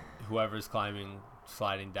sent whoever's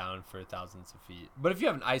sliding down for thousands of feet. But if you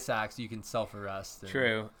have an ice axe, you can self-arrest.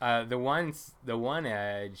 True. The one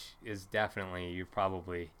edge is definitely, you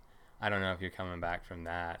probably, I don't know if you're coming back from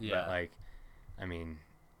that. But like, I mean,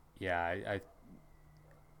 I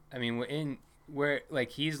mean, where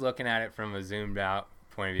like he's looking at it from a zoomed out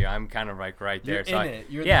point of view, I'm kind of like right there. You're in it.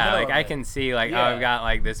 You're like I can see like, oh, I've got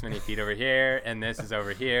like this many feet over here, and this is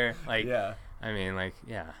over here. Like, I mean, like,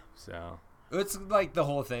 so. It's like the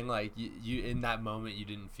whole thing, like you in that moment you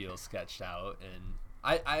didn't feel sketched out, and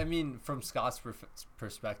I mean from Scott's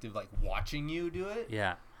perspective, like watching you do it,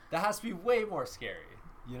 that has to be way more scary,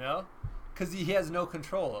 you know, because he has no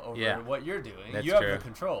control over what you're doing. That's you have true. the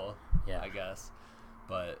control, I guess,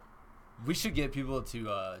 but we should get people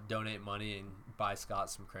to donate money and buy Scott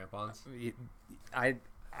some crampons.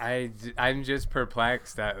 I'm just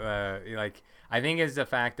perplexed that like I think it's the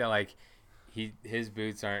fact that like. His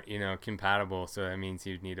boots aren't, you know, compatible, so that means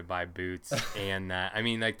he'd need to buy boots and that. I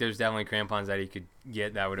mean, like, there's definitely crampons that he could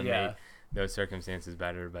get that would have made those circumstances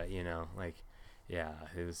better, but you know, like,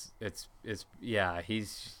 he's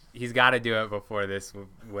got to do it before this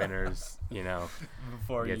winter's, you know,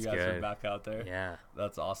 before you guys good. are back out there. Yeah,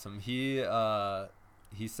 that's awesome. He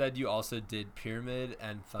he said you also did Pyramid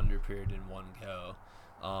and Thunder Pyramid in one go.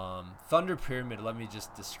 Thunder Pyramid, let me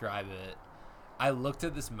just describe it. I looked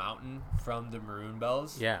at this mountain from the Maroon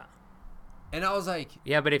Bells. Yeah. And I was like,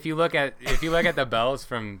 yeah, but if you look at the bells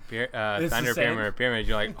from Thunder Pyramid or Pyramid,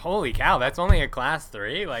 you're like, holy cow, that's only a class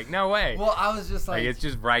 3? Like, no way. Well, I was just like, it's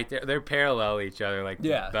just right there. They're parallel each other, like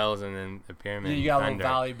the bells and then the pyramid. Yeah, you got a little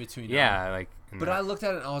valley between them. Yeah, like. But I looked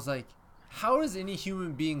at it and I was like, how does any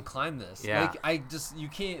human being climb this? Yeah. Like, you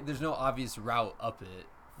can't. There's no obvious route up it.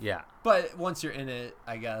 Yeah. But once you're in it,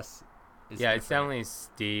 I guess. It's definitely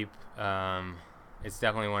steep. It's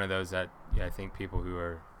definitely one of those that I think people who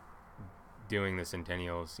are doing the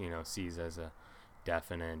Centennials, sees as a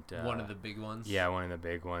definite one of the big ones. Yeah, one of the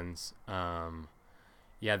big ones.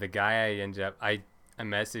 The guy I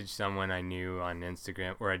messaged someone I knew on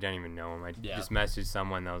Instagram, or I didn't even know him. I just messaged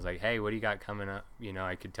someone that was like, "Hey, what do you got coming up?"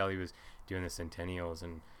 I could tell he was doing the Centennials,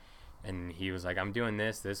 and he was like, "I'm doing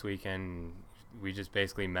this weekend." We just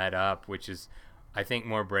basically met up, which is, I think,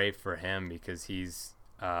 more brave for him because he's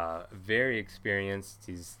very experienced.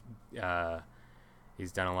 He's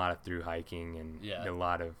done a lot of through hiking and a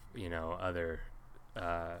lot of other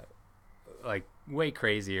like way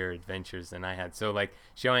crazier adventures than I had. So like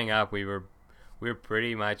showing up, we were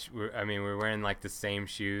pretty much we were wearing like the same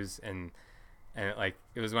shoes and like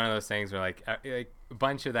it was one of those things where like a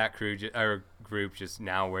bunch of that group just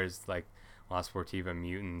now wears like La Sportiva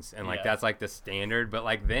Mutants and like that's like the standard, but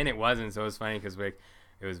like then it wasn't. So it was funny because it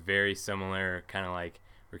was very similar, kind of like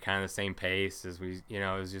we're kind of the same pace as we, it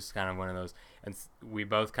was just kind of one of those, and we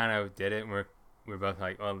both kind of did it, and we're both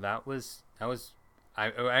like, well, that was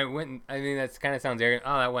I wouldn't, I mean, that's kind of sounds arrogant.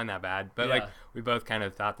 Oh, that wasn't that bad, but like we both kind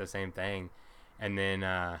of thought the same thing, and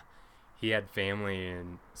then he had family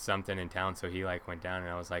and something in town, so he like went down, and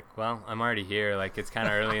I was like, well, I'm already here, like it's kind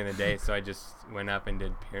of early in the day, so I just went up and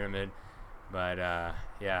did Pyramid, but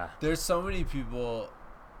there's so many people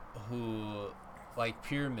who like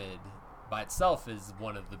Pyramid by itself is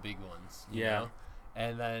one of the big ones, you know?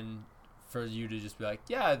 And then for you to just be like,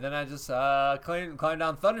 then I just climbed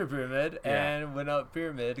down Thunder Pyramid and went up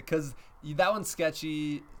Pyramid, because that one's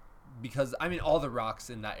sketchy because, I mean, all the rocks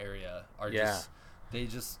in that area are just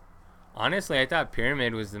honestly, I thought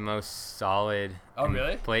Pyramid was the most solid. Oh,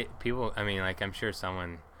 really? People, I mean, like, I'm sure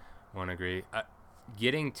someone won't agree.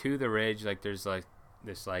 Getting to the ridge, like, there's like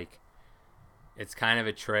this, like, it's kind of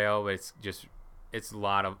a trail, but it's a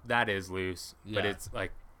lot of, that is loose, but it's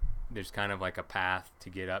like, there's kind of like a path to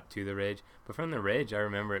get up to the ridge. But from the ridge, I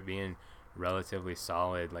remember it being relatively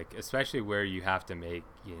solid, like, especially where you have to make,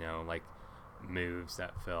 like, moves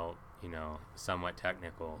that felt, somewhat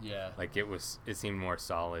technical. Yeah. Like, it seemed more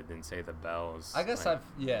solid than, say, the bells. I guess like,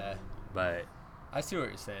 But I see what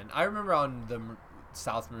you're saying. I remember on the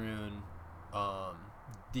South Maroon,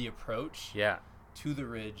 the approach to the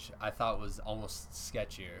ridge, I thought was almost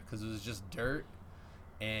sketchier because it was just dirt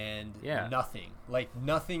and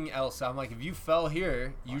nothing else. I'm like, if you fell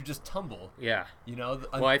here, you just tumble. Yeah.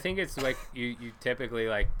 Well, I think it's like you typically,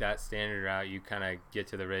 like, that standard route, you kind of get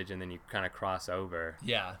to the ridge and then you kind of cross over.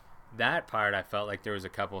 Yeah. That part, I felt like there was a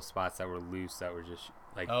couple of spots that were loose that were just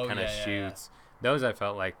like chutes. Those I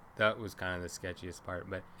felt like that was kind of the sketchiest part,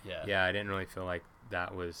 but I didn't really feel like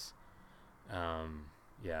that was no,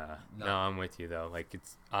 I'm with you though. Like,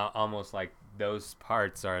 it's almost like those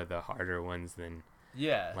parts are the harder ones than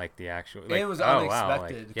like the actual, like, it was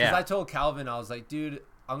unexpected because like, I told Calvin, I was like, dude,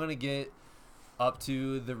 I'm gonna get up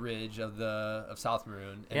to the ridge of South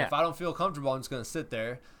Maroon, and if I don't feel comfortable, I'm just gonna sit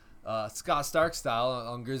there, Scott Stark style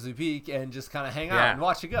on Grizzly Peak, and just kind of hang out and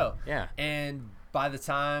watch it go. And by the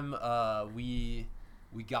time we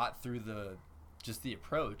got through the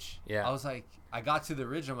approach, I was like, I got to the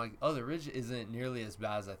ridge, I'm like, oh, the ridge isn't nearly as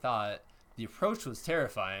bad as I thought. The approach was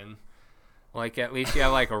terrifying. Like, at least you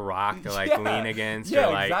have, like, a rock to, like, lean against, or,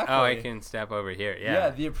 like, exactly. Oh, I can step over here. Yeah,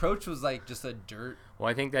 the approach was, like, just a dirt. Well,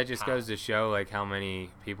 I think that just goes to show, like, how many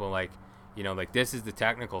people, like, like, this is the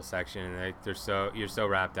technical section, and, like, you're so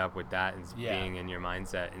wrapped up with that and being in your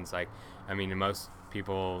mindset. And it's like, I mean, most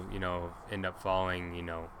people, end up falling,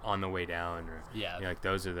 on the way down, or, like,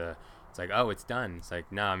 those are it's like, oh, it's done. It's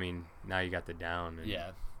like, no, I mean, now you got the down. And,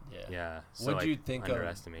 yeah. So, what do you like, think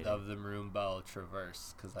of the Maroon Bell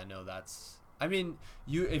Traverse? Because I know that's, I mean,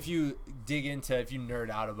 if you nerd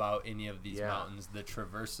out about any of these mountains, the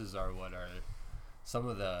traverses are what are some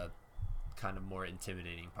of the kind of more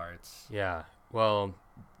intimidating parts. Yeah. Well,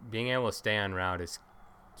 being able to stay on route is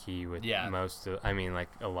key with most of, I mean, like,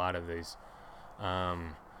 a lot of these. I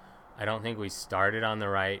don't think we started on the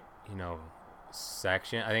right,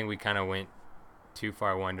 section. I think we kind of went too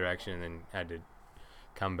far one direction and then had to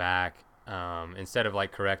come back. instead of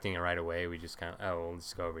like correcting it right away, we just kind of, we'll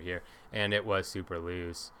just go over here. And it was super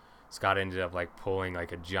loose. Scott ended up like pulling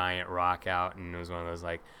like a giant rock out, and it was one of those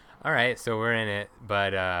like, all right, so we're in it.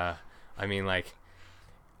 But I mean, like,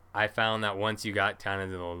 I found that once you got kind of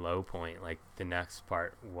to the low point, like the next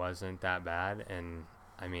part wasn't that bad. And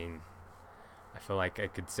I mean, I feel like I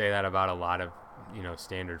could say that about a lot of,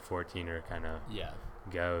 standard 14er kind of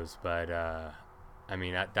goes. But I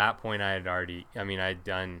mean, at that point I'd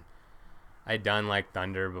done like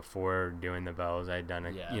Thunder before doing the Bells. I'd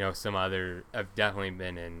done some other, I've definitely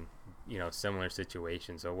been in, similar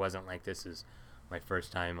situations. So it wasn't like this is my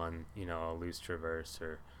first time on, a loose traverse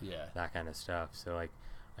or that kind of stuff. So like,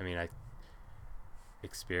 I mean,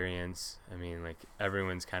 experience, I mean, like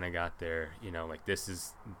everyone's kind of got their, like this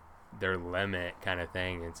is their limit kind of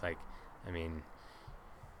thing. It's like, I mean,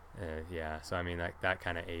 so I mean, that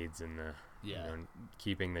kind of aids in the,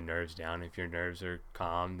 keeping the nerves down. If your nerves are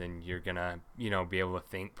calm, then you're gonna, be able to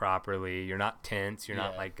think properly. You're not tense. You're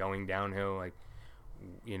not like going downhill, like,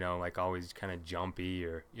 like always kind of jumpy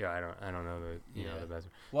or, I don't know the best.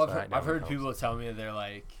 Well, so I've heard people tell me they're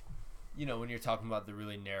like, when you're talking about the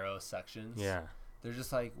really narrow sections, they're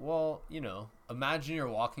just like, well, imagine you're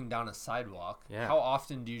walking down a sidewalk. Yeah. How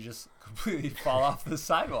often do you just completely fall off the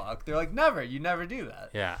sidewalk? They're like, never. You never do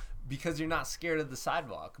that. Yeah. Because you're not scared of the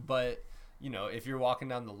sidewalk. But, if you're walking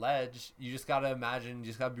down the ledge, you just got to imagine, you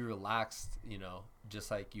just got to be relaxed,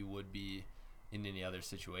 just like you would be in any other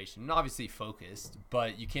situation. And obviously focused,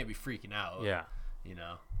 but you can't be freaking out. Yeah.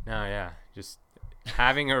 No, yeah. Just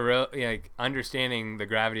having a real, understanding the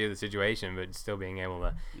gravity of the situation, but still being able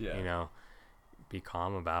to, be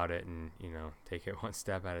calm about it and, take it one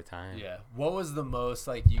step at a time. Yeah. What was the most,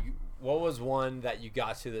 what was one that you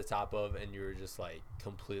got to the top of and you were just,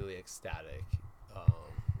 completely ecstatic?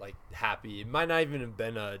 Like, happy. It might not even have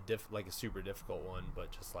been a super difficult one,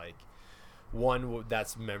 but just, one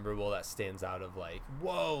that's memorable that stands out of,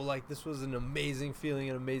 whoa, this was an amazing feeling,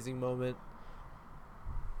 an amazing moment.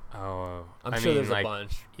 Oh, I'm sure there's a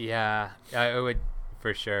bunch. Yeah, I would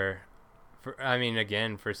for sure.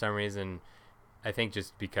 Again, for some reason, I think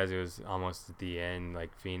just because it was almost at the end,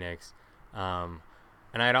 like Phoenix, and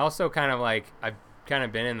I'd also kind of I've kind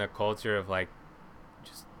of been in the culture of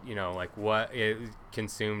just what it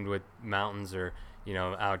consumed with mountains or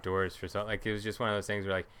outdoors for something. It was just one of those things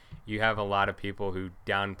where you have a lot of people who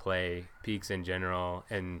downplay peaks in general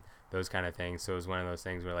and those kind of things. So it was one of those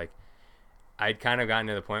things where I'd kind of gotten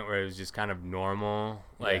to the point where it was just kind of normal.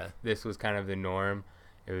 This was kind of the norm.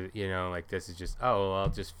 It was, this is just, I'll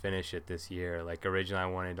just finish it this year. Originally I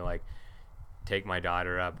wanted to take my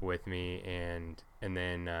daughter up with me and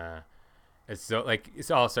then, it's so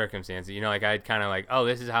it's all circumstances, I'd kind of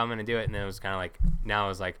this is how I'm going to do it. And then it was kind of now I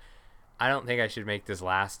was I don't think I should make this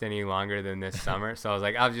last any longer than this summer. So I was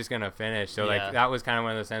I was just going to finish. So that was kind of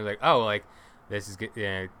one of those times this is good.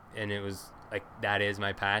 And it was that is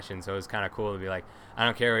my passion. So it was kind of cool to be I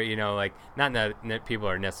don't care, not that people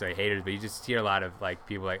are necessarily haters, but you just hear a lot of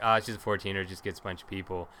people it's just a 14er, just gets a bunch of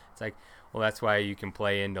people. It's well, that's why you can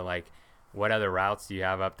play into what other routes do you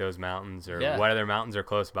have up those mountains, or what other mountains are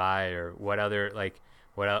close by, or what other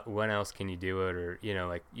what else can you do it, or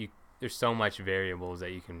there's so much variables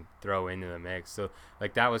that you can throw into the mix. So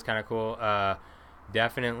that was kind of cool.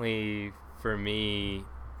 Definitely for me,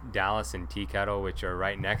 Dallas and Tea Kettle, which are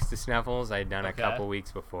right next to Sneffels, I'd done a couple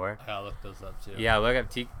weeks before. I gotta look those up too. Yeah, look up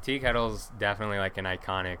Tea Kettle's definitely an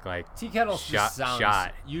iconic Tea Kettle shot.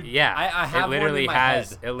 I have it literally one in my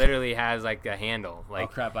head. It literally has a handle. Oh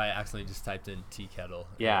crap! I accidentally just typed in Tea Kettle.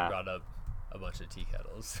 And it brought up a bunch of tea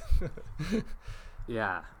kettles.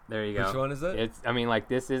 Yeah, there you go. Which one is it? It's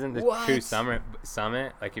this isn't the true summit.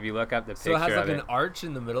 If you look up the picture, so it has of an arch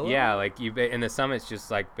in the middle. Yeah, and the summit's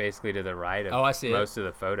just basically to the right of I see most of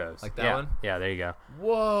the photos. That one. Yeah, there you go.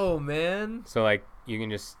 Whoa, man. So you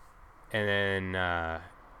can just, and then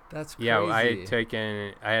that's crazy.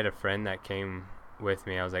 Yeah, I had a friend that came with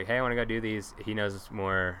me. I was hey, I want to go do these. He knows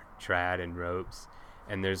more trad and ropes,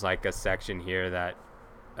 and there's a section here that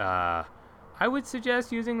I would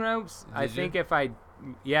suggest using ropes. We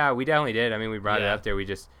definitely did. We brought it up there. He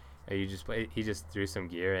just threw some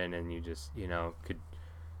gear in, and you just, could,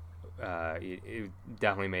 it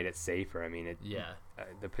definitely made it safer.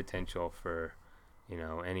 The potential for,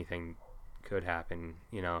 anything could happen.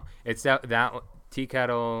 It's that Tea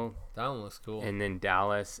Kettle. That one looks cool. And then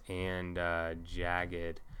Dallas and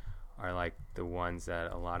Jagged are the ones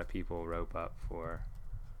that a lot of people rope up for.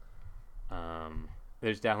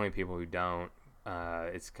 There's definitely people who don't.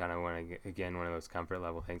 It's kind of one of those comfort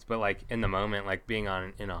level things. But in the moment, being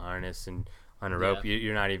in a harness and on a rope,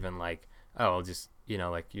 you're not even I'll just you're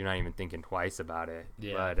not even thinking twice about it.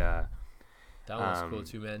 Yeah. But That was cool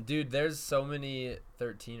too, man. Dude, there's so many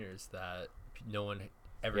 13ers that no one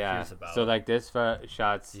ever hears about. So like this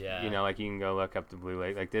shots, you know, like you can go look up the Blue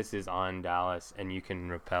Lake. Like this is on Dallas, and you can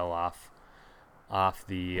rappel off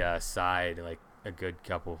the side like a good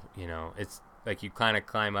couple. You know, it's like you kind of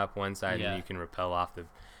climb up one side and you can rappel off the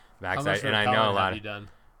backside. And I know a lot. Have you done?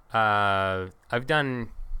 I've done.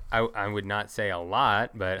 I would not say a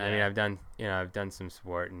lot, but I mean I've done some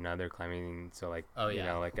sport and other climbing. So like you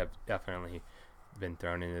know, like I've definitely been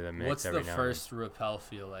thrown into the mix. What's the first rappel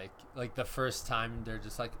feel like? Like the first time they're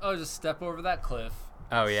just like, oh, just step over that cliff.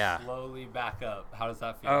 Oh yeah. Slowly back up. How does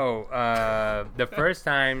that feel? Oh, the first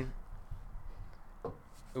time.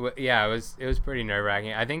 Yeah, it was pretty nerve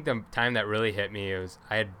wracking. I think the time that really hit me was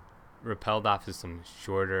I had rappelled off of some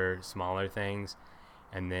shorter, smaller things,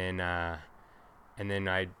 and then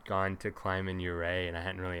I'd gone to climb in Ouray and I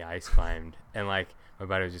hadn't really ice climbed, and like my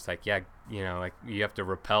buddy was just like, yeah, you know, like you have to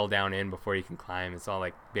rappel down in before you can climb. It's all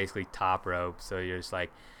like basically top rope, so you're just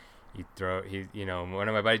like you know, one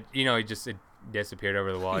of my buddies, you know, it disappeared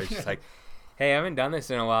over the wall. He's just like, hey, I haven't done this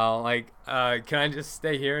in a while. Like, can I just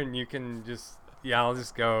stay here and you can just, I'll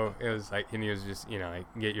just go. It was like, and he was just, you know,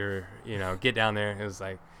 like get down there. It was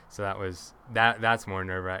like, so that's more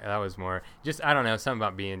nerve wracking. That was more just, I don't know, something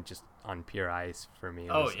about being just on pure ice for me.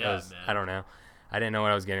 It was, man. I don't know. I didn't know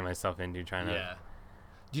what I was getting myself into trying to. Yeah.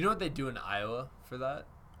 Do you know what they do in Iowa for that?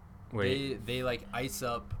 They like ice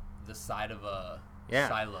up the side of a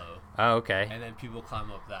silo. Oh, okay. And then people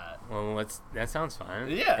climb up that. Well, that sounds fun.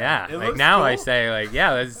 Yeah. Yeah. Like now cool. I say like,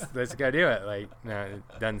 yeah, let's go do it. Like, no,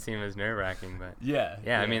 it doesn't seem as nerve wracking, but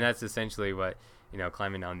yeah. I mean, that's essentially what, you know,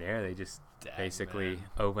 climbing down there. They just basically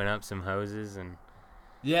open up some hoses and.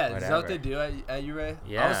 Yeah, is that what they do at Ouray?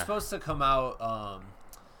 Yeah. I was supposed to come out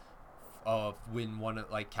when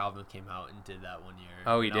Calvin came out and did that one year.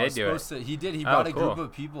 Oh, he did do it. He did. He brought a group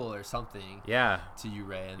of people or something. Yeah. To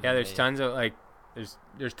Ouray. Yeah, there's tons of like,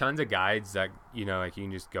 there's tons of guides that, you know, like you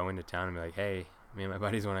can just go into town and be like, hey, me and my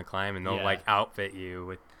buddies want to climb, and they'll like outfit you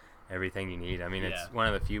with everything you need. I mean, it's one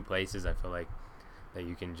of the few places I feel like that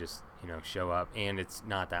you can just, you know, show up, and it's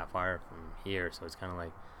not that far from here, so it's kind of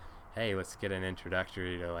like, hey, let's get an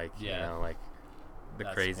introductory to like, you know, like the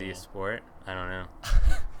craziest sport. I don't know.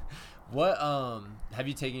 What have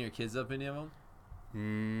you taken your kids up any of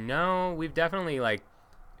them? No, we've definitely like.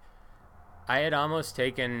 I had almost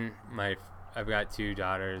taken I've got 2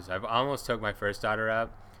 daughters. I've almost took my first daughter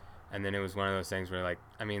up, and then it was one of those things where like,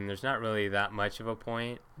 I mean, there's not really that much of a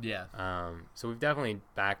point. Yeah. So we've definitely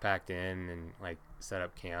backpacked in and like set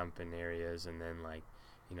up camp in areas, and then like,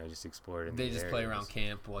 you know, just explored in. They just areas. Play around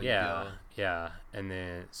camp while you go. Yeah, and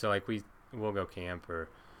then so like we'll go camp, or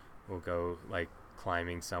we'll go like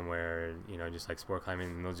climbing somewhere, you know, just like sport climbing,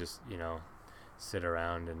 and they'll just, you know, sit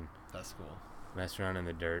around and. That's cool. Mess around in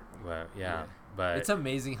the dirt, but but it's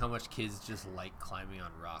amazing how much kids just like climbing on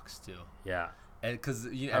rocks too. Yeah, and because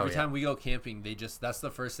every time we go camping, that's the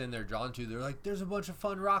first thing they're drawn to. They're like, "There's a bunch of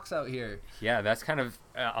fun rocks out here." Yeah, that's kind of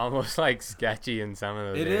almost like sketchy in some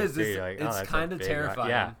of those. It is. It's kind of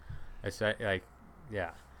terrifying. Yeah, it's like,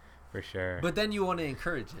 yeah, for sure. But then you want to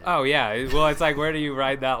encourage it. Oh yeah, well it's like, where do you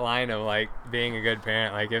ride that line of like being a good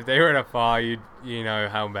parent? Like if they were to fall, you know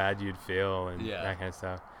how bad you'd feel and that kind of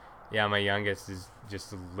stuff. Yeah, my youngest is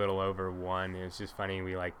just a little over 1. It was just funny.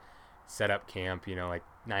 We like set up camp, you know, like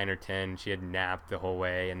 9 or 10. She had napped the whole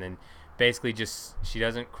way, and then basically she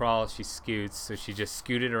doesn't crawl, she scoots. So she just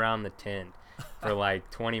scooted around the tent for like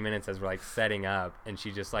 20 minutes as we're like setting up, and she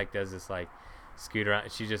just like does this like scoot around.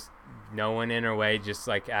 She just, no one in her way, just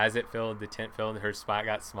like as it filled, the tent filled, her spot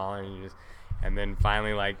got smaller, and then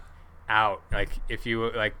finally like out, like if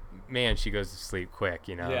you like, man, she goes to sleep quick,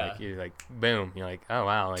 you know. Like you're like, boom, you're like, oh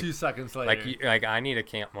wow, like 2 seconds later, like I need to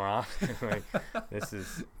camp more often. Like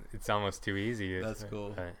it's almost too easy. That's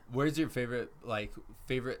cool. Where's your favorite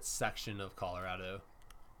section of Colorado?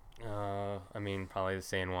 I mean, probably the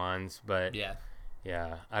San Juans, but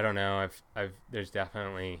yeah, I don't know. There's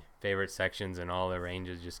definitely favorite sections in all the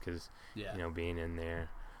ranges, just because you know, being in there.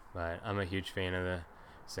 But I'm a huge fan of the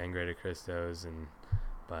Sangre de Cristos,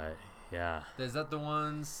 but yeah. Is that the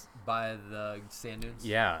ones by the sand dunes?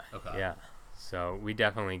 Yeah. Okay. Yeah. So we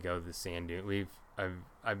definitely go to the sand dune.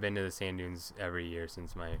 I've been to the sand dunes every year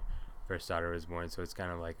since my first daughter was born. So it's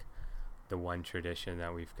kind of like the one tradition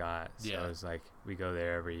that we've got. So it's like we go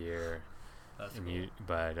there every year. That's cool.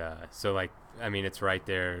 So like, I mean, it's right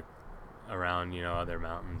there around, you know, other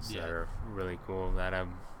mountains that are really cool.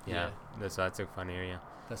 That's a fun area.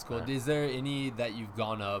 That's cool. Is there any that you've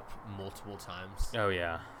gone up multiple times? Oh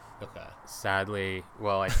yeah. Okay. Sadly,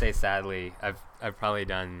 well, I say sadly, I've probably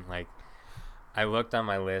done like, I looked on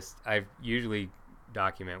my list. I've usually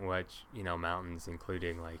document which mountains,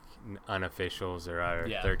 including like unofficials or other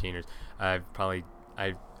 13ers.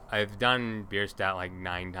 I've done Bierstadt like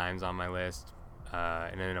 9 times on my list,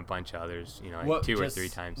 and then a bunch of others, like 2 or 3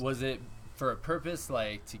 times. Was it for a purpose,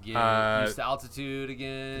 like to get used to altitude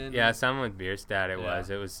again? Yeah, some with Bierstadt it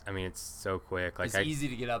was. I mean, it's so quick. Like it's easy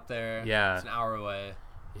to get up there. Yeah, it's an hour away.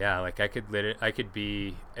 Yeah, like I could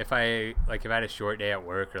be if I had a short day at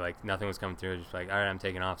work or like nothing was coming through, just like, all right, I'm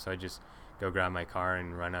taking off. So I just go grab my car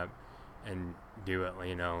and run up and do it.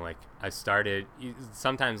 Like I started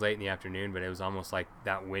sometimes late in the afternoon, but it was almost like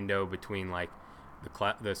that window between like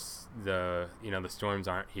the storms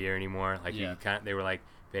aren't here anymore. Like they were like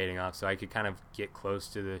fading off, so I could kind of get close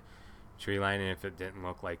to the tree line, and if it didn't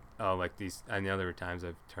look like these, I know there were times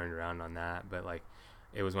I've turned around on that, but like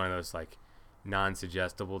it was one of those like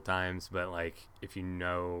non-suggestible times, but like if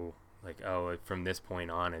like from this point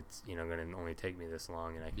on it's gonna only take me this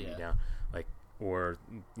long and I can be down, like, or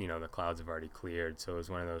the clouds have already cleared. So it was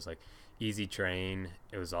one of those like easy terrain.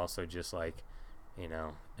 It was also just like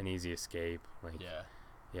an easy escape, like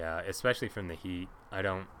especially from the heat.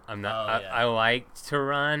 I like to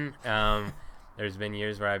run. There's been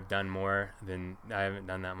years where I've done more than I haven't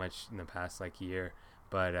done that much in the past like year,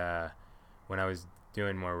 but when I was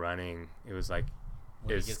doing more running, it was like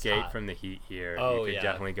escape from the heat here. You could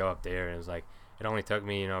definitely go up there, and it was like it only took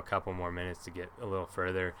me a couple more minutes to get a little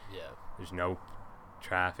further. There's no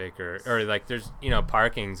traffic or like there's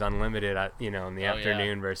parking's unlimited at, in the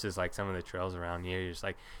afternoon versus like some of the trails around here. You're just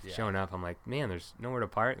like showing up, I'm like, man, there's nowhere to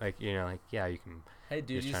park. Like you can, hey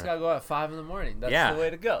dude, you just gotta go at 5 a.m. That's the way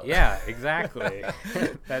to go. Yeah, exactly.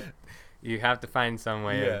 That you have to find some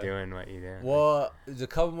way of doing what you do. Well, there's a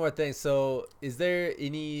couple more things. So is there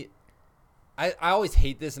any, I always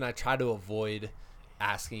hate this, and I try to avoid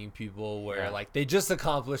asking people where like they just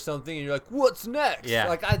accomplished something and you're like, what's next?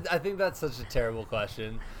 Like I think that's such a terrible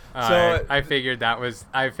question. So I figured that was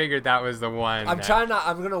the one. I'm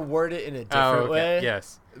gonna word it in a different way.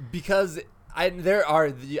 Yes, because I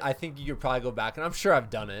think you could probably go back, and I'm sure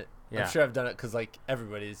I've done it. Because like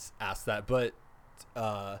everybody's asked that, but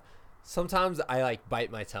sometimes I like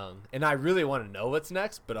bite my tongue and I really want to know what's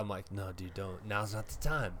next, but I'm like, no dude, don't, now's not the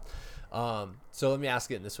time. So let me ask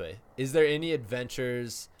it in this way. Is there any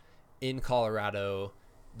adventures in Colorado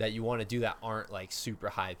that you want to do that aren't like super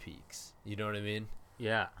high peaks? You know what I mean?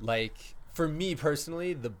 Yeah. Like for me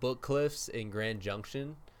personally, the Book Cliffs in Grand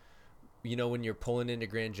Junction, when you're pulling into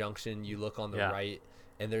Grand Junction, you look on the right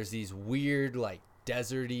and there's these weird, like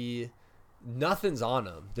deserty, nothing's on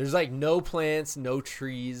them. There's like no plants, no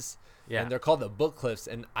trees. Yeah. And they're called the Book Cliffs,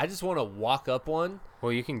 and I just want to walk up one.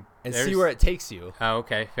 Well, you can see where it takes you. Oh,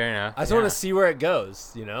 okay, fair enough. I just want to see where it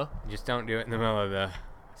goes. Just don't do it in the middle of the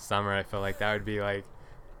summer. I feel like that would be like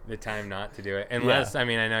the time not to do it, unless I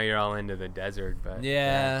know you're all into the desert, but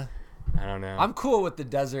I don't know. I'm cool with the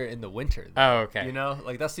desert in the winter, though. Oh, okay.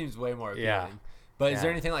 Like that seems way more appealing. Yeah. But is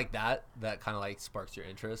there anything like that kind of like sparks your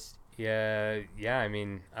interest? Yeah.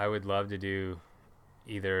 I would love to do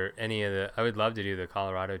I would love to do the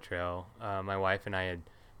Colorado Trail. My wife and I had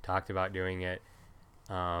talked about doing it.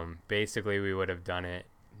 Basically we would have done it,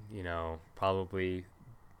 probably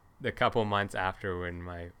the couple months after when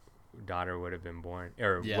my daughter would have been born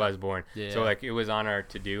or was born. So like it was on our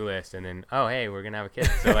to-do list, and then, oh, hey, we're going to have a kid.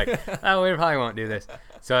 So like, oh, we probably won't do this.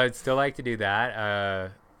 So I'd still like to do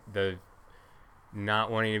that. The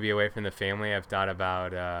not wanting to be away from the family, I've thought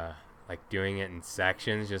about, like doing it in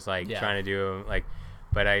sections, just like trying to do like,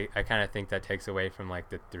 but I kind of think that takes away from like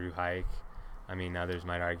the through hike. I mean, others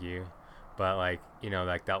might argue, but like,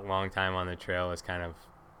 like that long time on the trail is kind of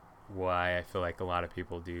why I feel like a lot of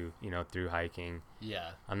people do, through hiking. Yeah.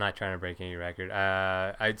 I'm not trying to break any record.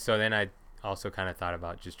 So then I also kind of thought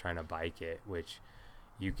about just trying to bike it, which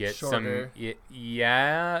you get shorter. Get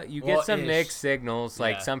some mixed signals.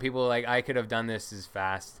 Like some people, like I could have done this as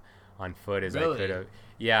fast on foot as I could have.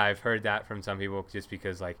 Yeah, I've heard that from some people, just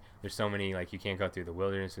because like there's so many, like you can't go through the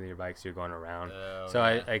wilderness with your bike, so you're going around.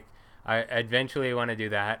 I eventually want to do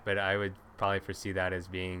that, but I would probably foresee that as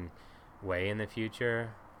being way in the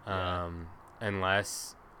future,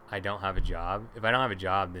 unless I don't have a job. If I don't have a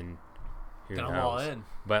job, then who knows? I'm all in.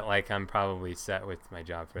 But like I'm probably set with my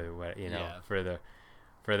job for the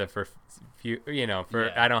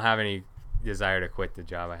I don't have any desire to quit the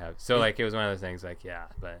job I have. So like it was one of those things like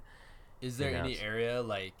but. Is there any area,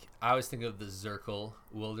 like, I always think of the Zirkle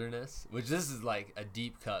Wilderness, which this is like a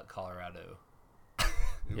deep cut Colorado.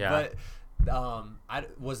 But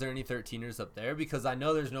was there any 13ers up there? Because I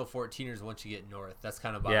know there's no 14ers once you get north. That's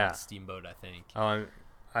kind of by like Steamboat, I think.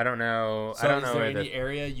 I don't know. So is there any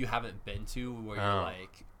area you haven't been to where you're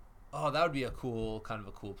like, oh, that would be a cool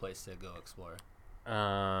place to go explore?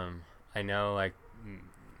 I know like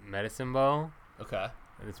Medicine Bow. Okay.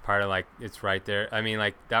 It's part of like it's right there. I mean,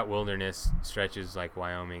 like that wilderness stretches like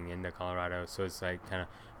Wyoming into Colorado, so it's like kind of.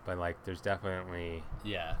 But like, there's definitely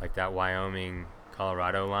like that Wyoming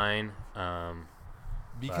Colorado line.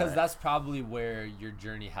 Because that's probably where your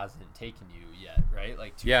journey hasn't taken you yet, right?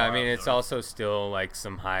 Like too yeah, far I mean, up it's north. also still like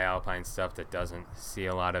some high alpine stuff that doesn't see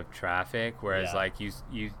a lot of traffic. Whereas like you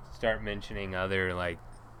start mentioning other like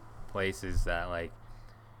places that like,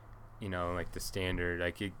 you know, like the standard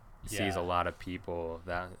like it sees a lot of people.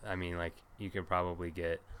 That I mean, like you could probably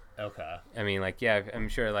get. Okay. I mean, like I'm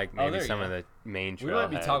sure like maybe some of the main trailheads. We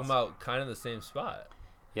might be talking about kind of the same spot.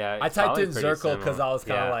 Yeah, I typed in Zirkle because I was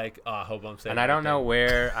kind of like, oh, I hope I'm saying. And I don't know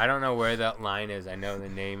where that line is. I know the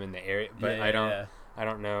name and the area, but I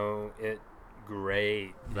don't know it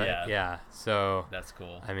great. But so that's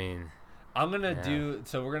cool. I mean, I'm gonna do.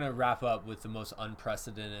 So we're gonna wrap up with the most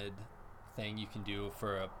unprecedented thing you can do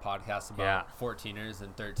for a podcast about 14ers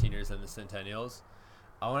and 13ers and the Centennials.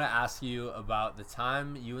 I want to ask you about the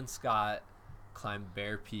time you and Scott climbed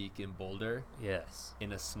Bear Peak in Boulder. Yes.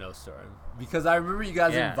 In a snowstorm. Because I remember you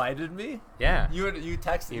guys invited me. Yeah. You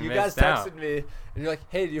guys texted me and you're like,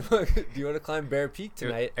 "Hey, do you want to climb Bear Peak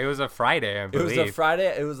tonight?" It was a Friday, I believe. It was a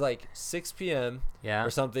Friday. It was like 6 p.m.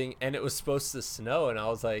 or something, and it was supposed to snow, and I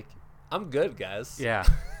was like, "I'm good, guys." Yeah.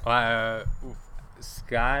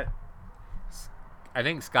 Scott. I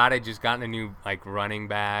think Scott had just gotten a new like running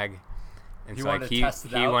bag. And so like he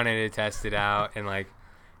wanted to test it out and like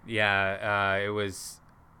I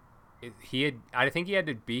think he had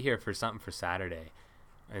to be here for something for Saturday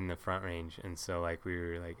in the Front Range, and so like we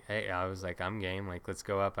were like, hey, I was like, I'm game, like let's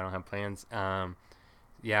go up, I don't have plans.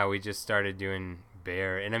 We just started doing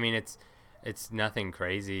Bear, and I mean it's nothing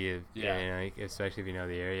crazy, you know, especially if you know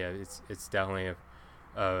the area. It's definitely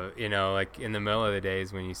you know, like in the middle of the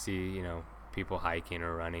days when you see, you know, people hiking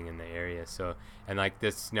or running in the area. So, and like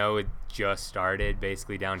the snow had just started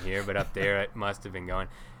basically down here, but up there it must have been going.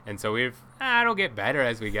 And so it'll get better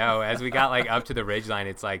as we go. As we got like up to the ridgeline,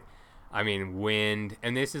 it's like, I mean, wind,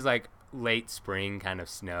 and this is like late spring kind of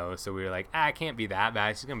snow. So we were like, it can't be that bad.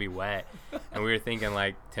 It's just gonna be wet. And we were thinking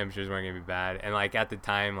like temperatures weren't gonna be bad. And like at the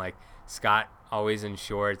time, like Scott always in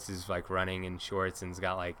shorts is like running in shorts and's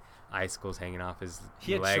got like icicles hanging off his leg.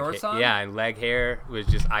 He had shorts on? Yeah, and leg hair was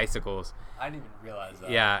just icicles. I didn't even realize that.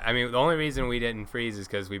 Yeah, I mean, the only reason we didn't freeze is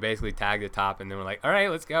because we basically tagged the top, and then we're like, all right,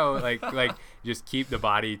 let's go. Like just keep the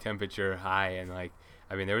body temperature high. And, like,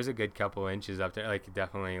 I mean, there was a good couple inches up there. Like,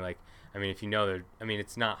 definitely, like, I mean, if you know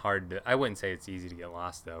it's not hard to – I wouldn't say it's easy to get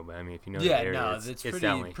lost, though. But, I mean, if you know the area, it's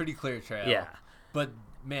pretty clear trail. Yeah. But,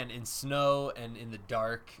 man, in snow and in the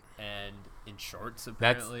dark and in shorts,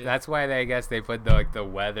 apparently. That's why I guess they put the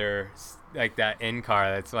weather – like that in-car.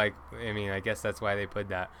 That's like – I mean, I guess that's why they put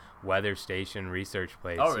that – weather station research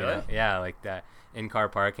place. Oh, really? You know? Yeah, like that in-car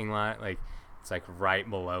parking lot, like it's like right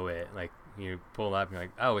below it. Like you pull up and you're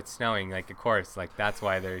like, oh, it's snowing. Like, of course, like that's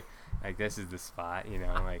why they're like, this is the spot, you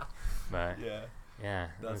know, like, but yeah,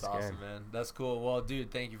 that's awesome, good. Man. That's cool. Well,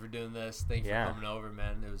 dude, thank you for doing this. Thank you for coming over,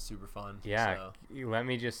 man. It was super fun. Yeah. So. Let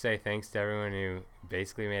me just say thanks to everyone who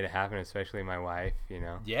basically made it happen, especially my wife, you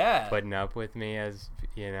know, putting up with me as,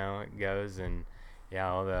 you know, it goes, and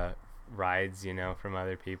all the rides, you know, from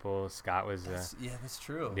other people. Scott was that's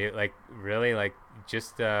true. Like really, like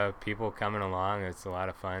just people coming along. It's a lot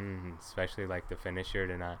of fun, especially like the finisher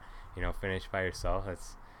to not, you know, finish by yourself.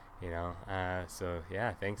 That's, you know, so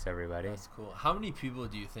yeah, thanks everybody. That's cool. How many people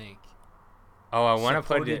do you think? Oh, I want to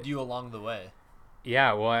put supported you along the way.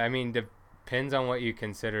 Yeah, well, I mean, depends on what you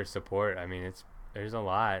consider support. I mean, there's a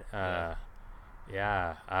lot. I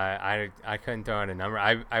couldn't throw out a number.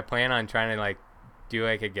 I plan on trying to like do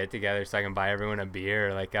like a get together so I can buy everyone a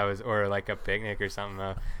beer, or like a picnic or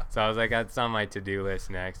something. So I was like, that's on my to-do list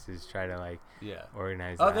next, is try to like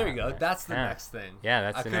organize that. There you go. That's the next thing. Yeah,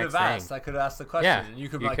 that's the next thing. I could have asked the question, and you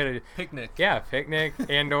could like picnic. Yeah, picnic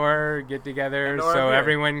and or get together so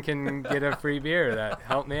everyone can get a free beer. That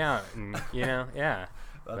helped me out, and you know,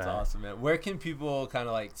 That's awesome, man. Where can people kind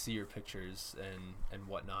of like see your pictures and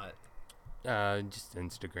whatnot? Just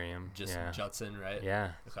Instagram. Just Judson, right?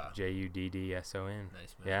 Yeah. Okay. JUDDSON.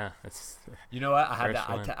 Nice, man. Yeah. That's. You know what? I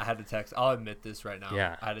had to text. I'll admit this right now.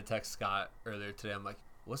 Yeah. I had to text Scott earlier today. I'm like,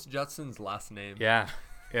 "What's Judson's last name?" Yeah.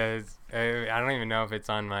 Yeah. I don't even know if it's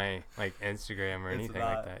on my like Instagram or anything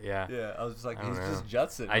like that. Yeah. Yeah. I was just like, he's just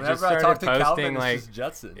Judson. Whenever I talk to Calvin, like, it's just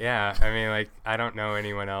Judson. Yeah. I mean, like, I don't know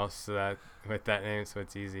anyone else with that name, so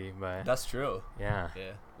it's easy. But that's true. Yeah.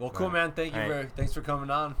 Well, cool, man. Thanks for coming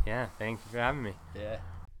on. Yeah, thanks for having me. Yeah.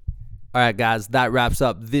 All right, guys, that wraps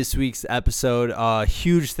up this week's episode.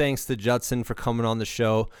 Huge thanks to Judson for coming on the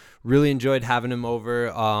show. Really enjoyed having him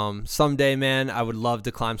over. Someday, man, I would love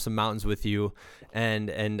to climb some mountains with you.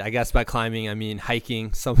 And I guess by climbing, I mean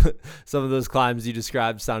hiking. Some of those climbs you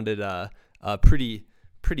described sounded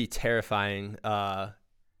pretty terrifying. But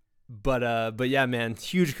yeah, man,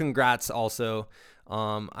 huge congrats also.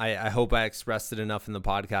 I hope I expressed it enough in the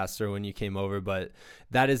podcast or when you came over, but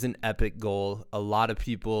that is an epic goal. A lot of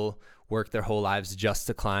people work their whole lives just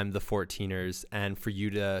to climb the 14ers, and for you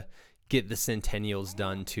to get the Centennials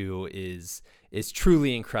done too is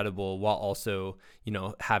truly incredible, while also, you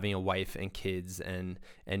know, having a wife and kids and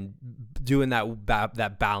doing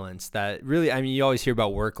that balance that really, I mean, you always hear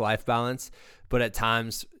about work-life balance, but at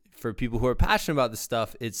times for people who are passionate about this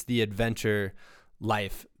stuff, it's the adventure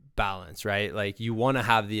life balance, right? Like, you want to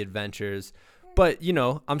have the adventures, but, you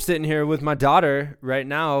know, I'm sitting here with my daughter right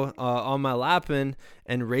now on my lap, and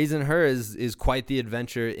raising her is quite the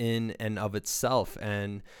adventure in and of itself.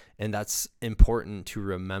 And that's important to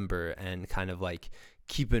remember and kind of like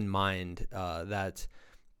keep in mind that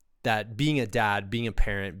being a dad, being a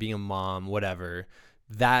parent, being a mom, whatever,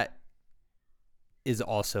 that is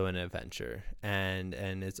also an adventure. And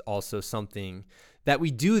it's also something that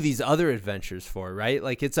we do these other adventures for, right?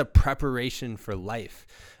 Like, it's a preparation for life.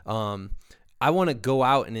 I want to go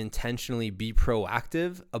out and intentionally be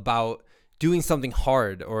proactive about doing something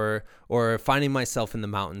hard or finding myself in the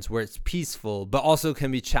mountains where it's peaceful, but also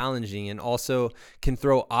can be challenging and also can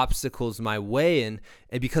throw obstacles my way. And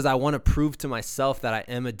because I want to prove to myself that I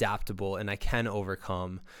am adaptable and I can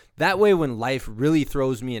overcome. That way, when life really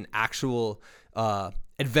throws me an actual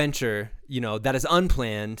adventure, you know, that is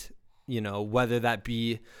unplanned, you know, whether that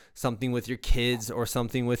be something with your kids or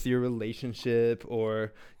something with your relationship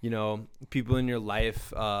or, you know, people in your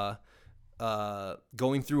life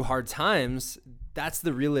going through hard times, that's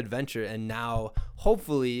the real adventure. And now,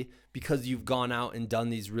 hopefully, because you've gone out and done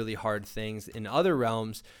these really hard things in other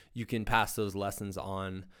realms, you can pass those lessons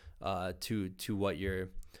on to what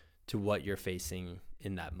you're facing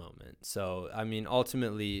in that moment. So, I mean,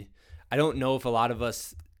 ultimately, I don't know if a lot of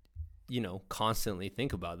us, you know, constantly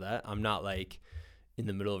think about that. I'm not like in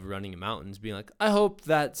the middle of running mountains being like, I hope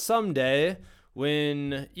that someday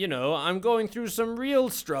when, you know, I'm going through some real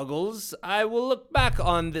struggles, I will look back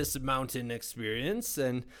on this mountain experience.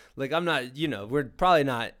 And like, I'm not, you know, we're probably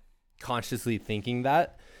not consciously thinking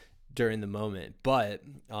that during the moment, but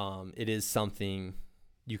it is something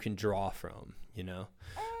you can draw from, you know?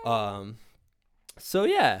 So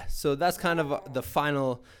yeah, so that's kind of the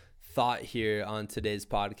final thought here on today's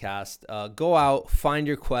podcast. Go out, find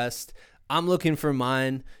your quest. I'm looking for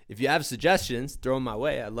mine. If you have suggestions, throw them my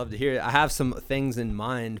way. I'd love to hear it. I have some things in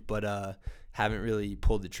mind, but haven't really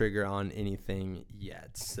pulled the trigger on anything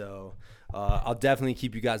yet. So I'll definitely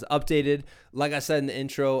keep you guys updated. Like I said in the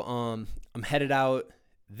intro, I'm headed out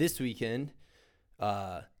this weekend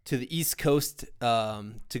to the East Coast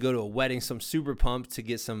to go to a wedding. So I'm super pumped to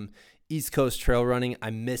get some East Coast trail running.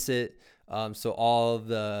 I miss it. So all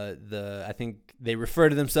the I think they refer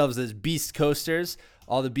to themselves as Beast Coasters.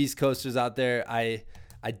 All the Beast Coasters out there, I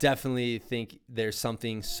definitely think there's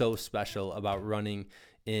something so special about running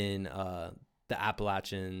in the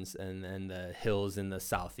Appalachians and the hills in the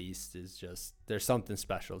Southeast. Is just, there's something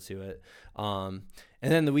special to it. And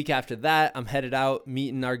then the week after that, I'm headed out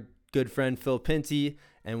meeting our good friend Phil Pinty,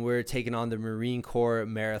 and we're taking on the Marine Corps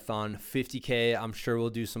Marathon 50K. I'm sure we'll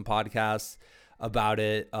do some podcasts about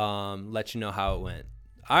it, let you know how it went.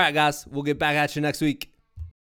 All right, guys, we'll get back at you next week.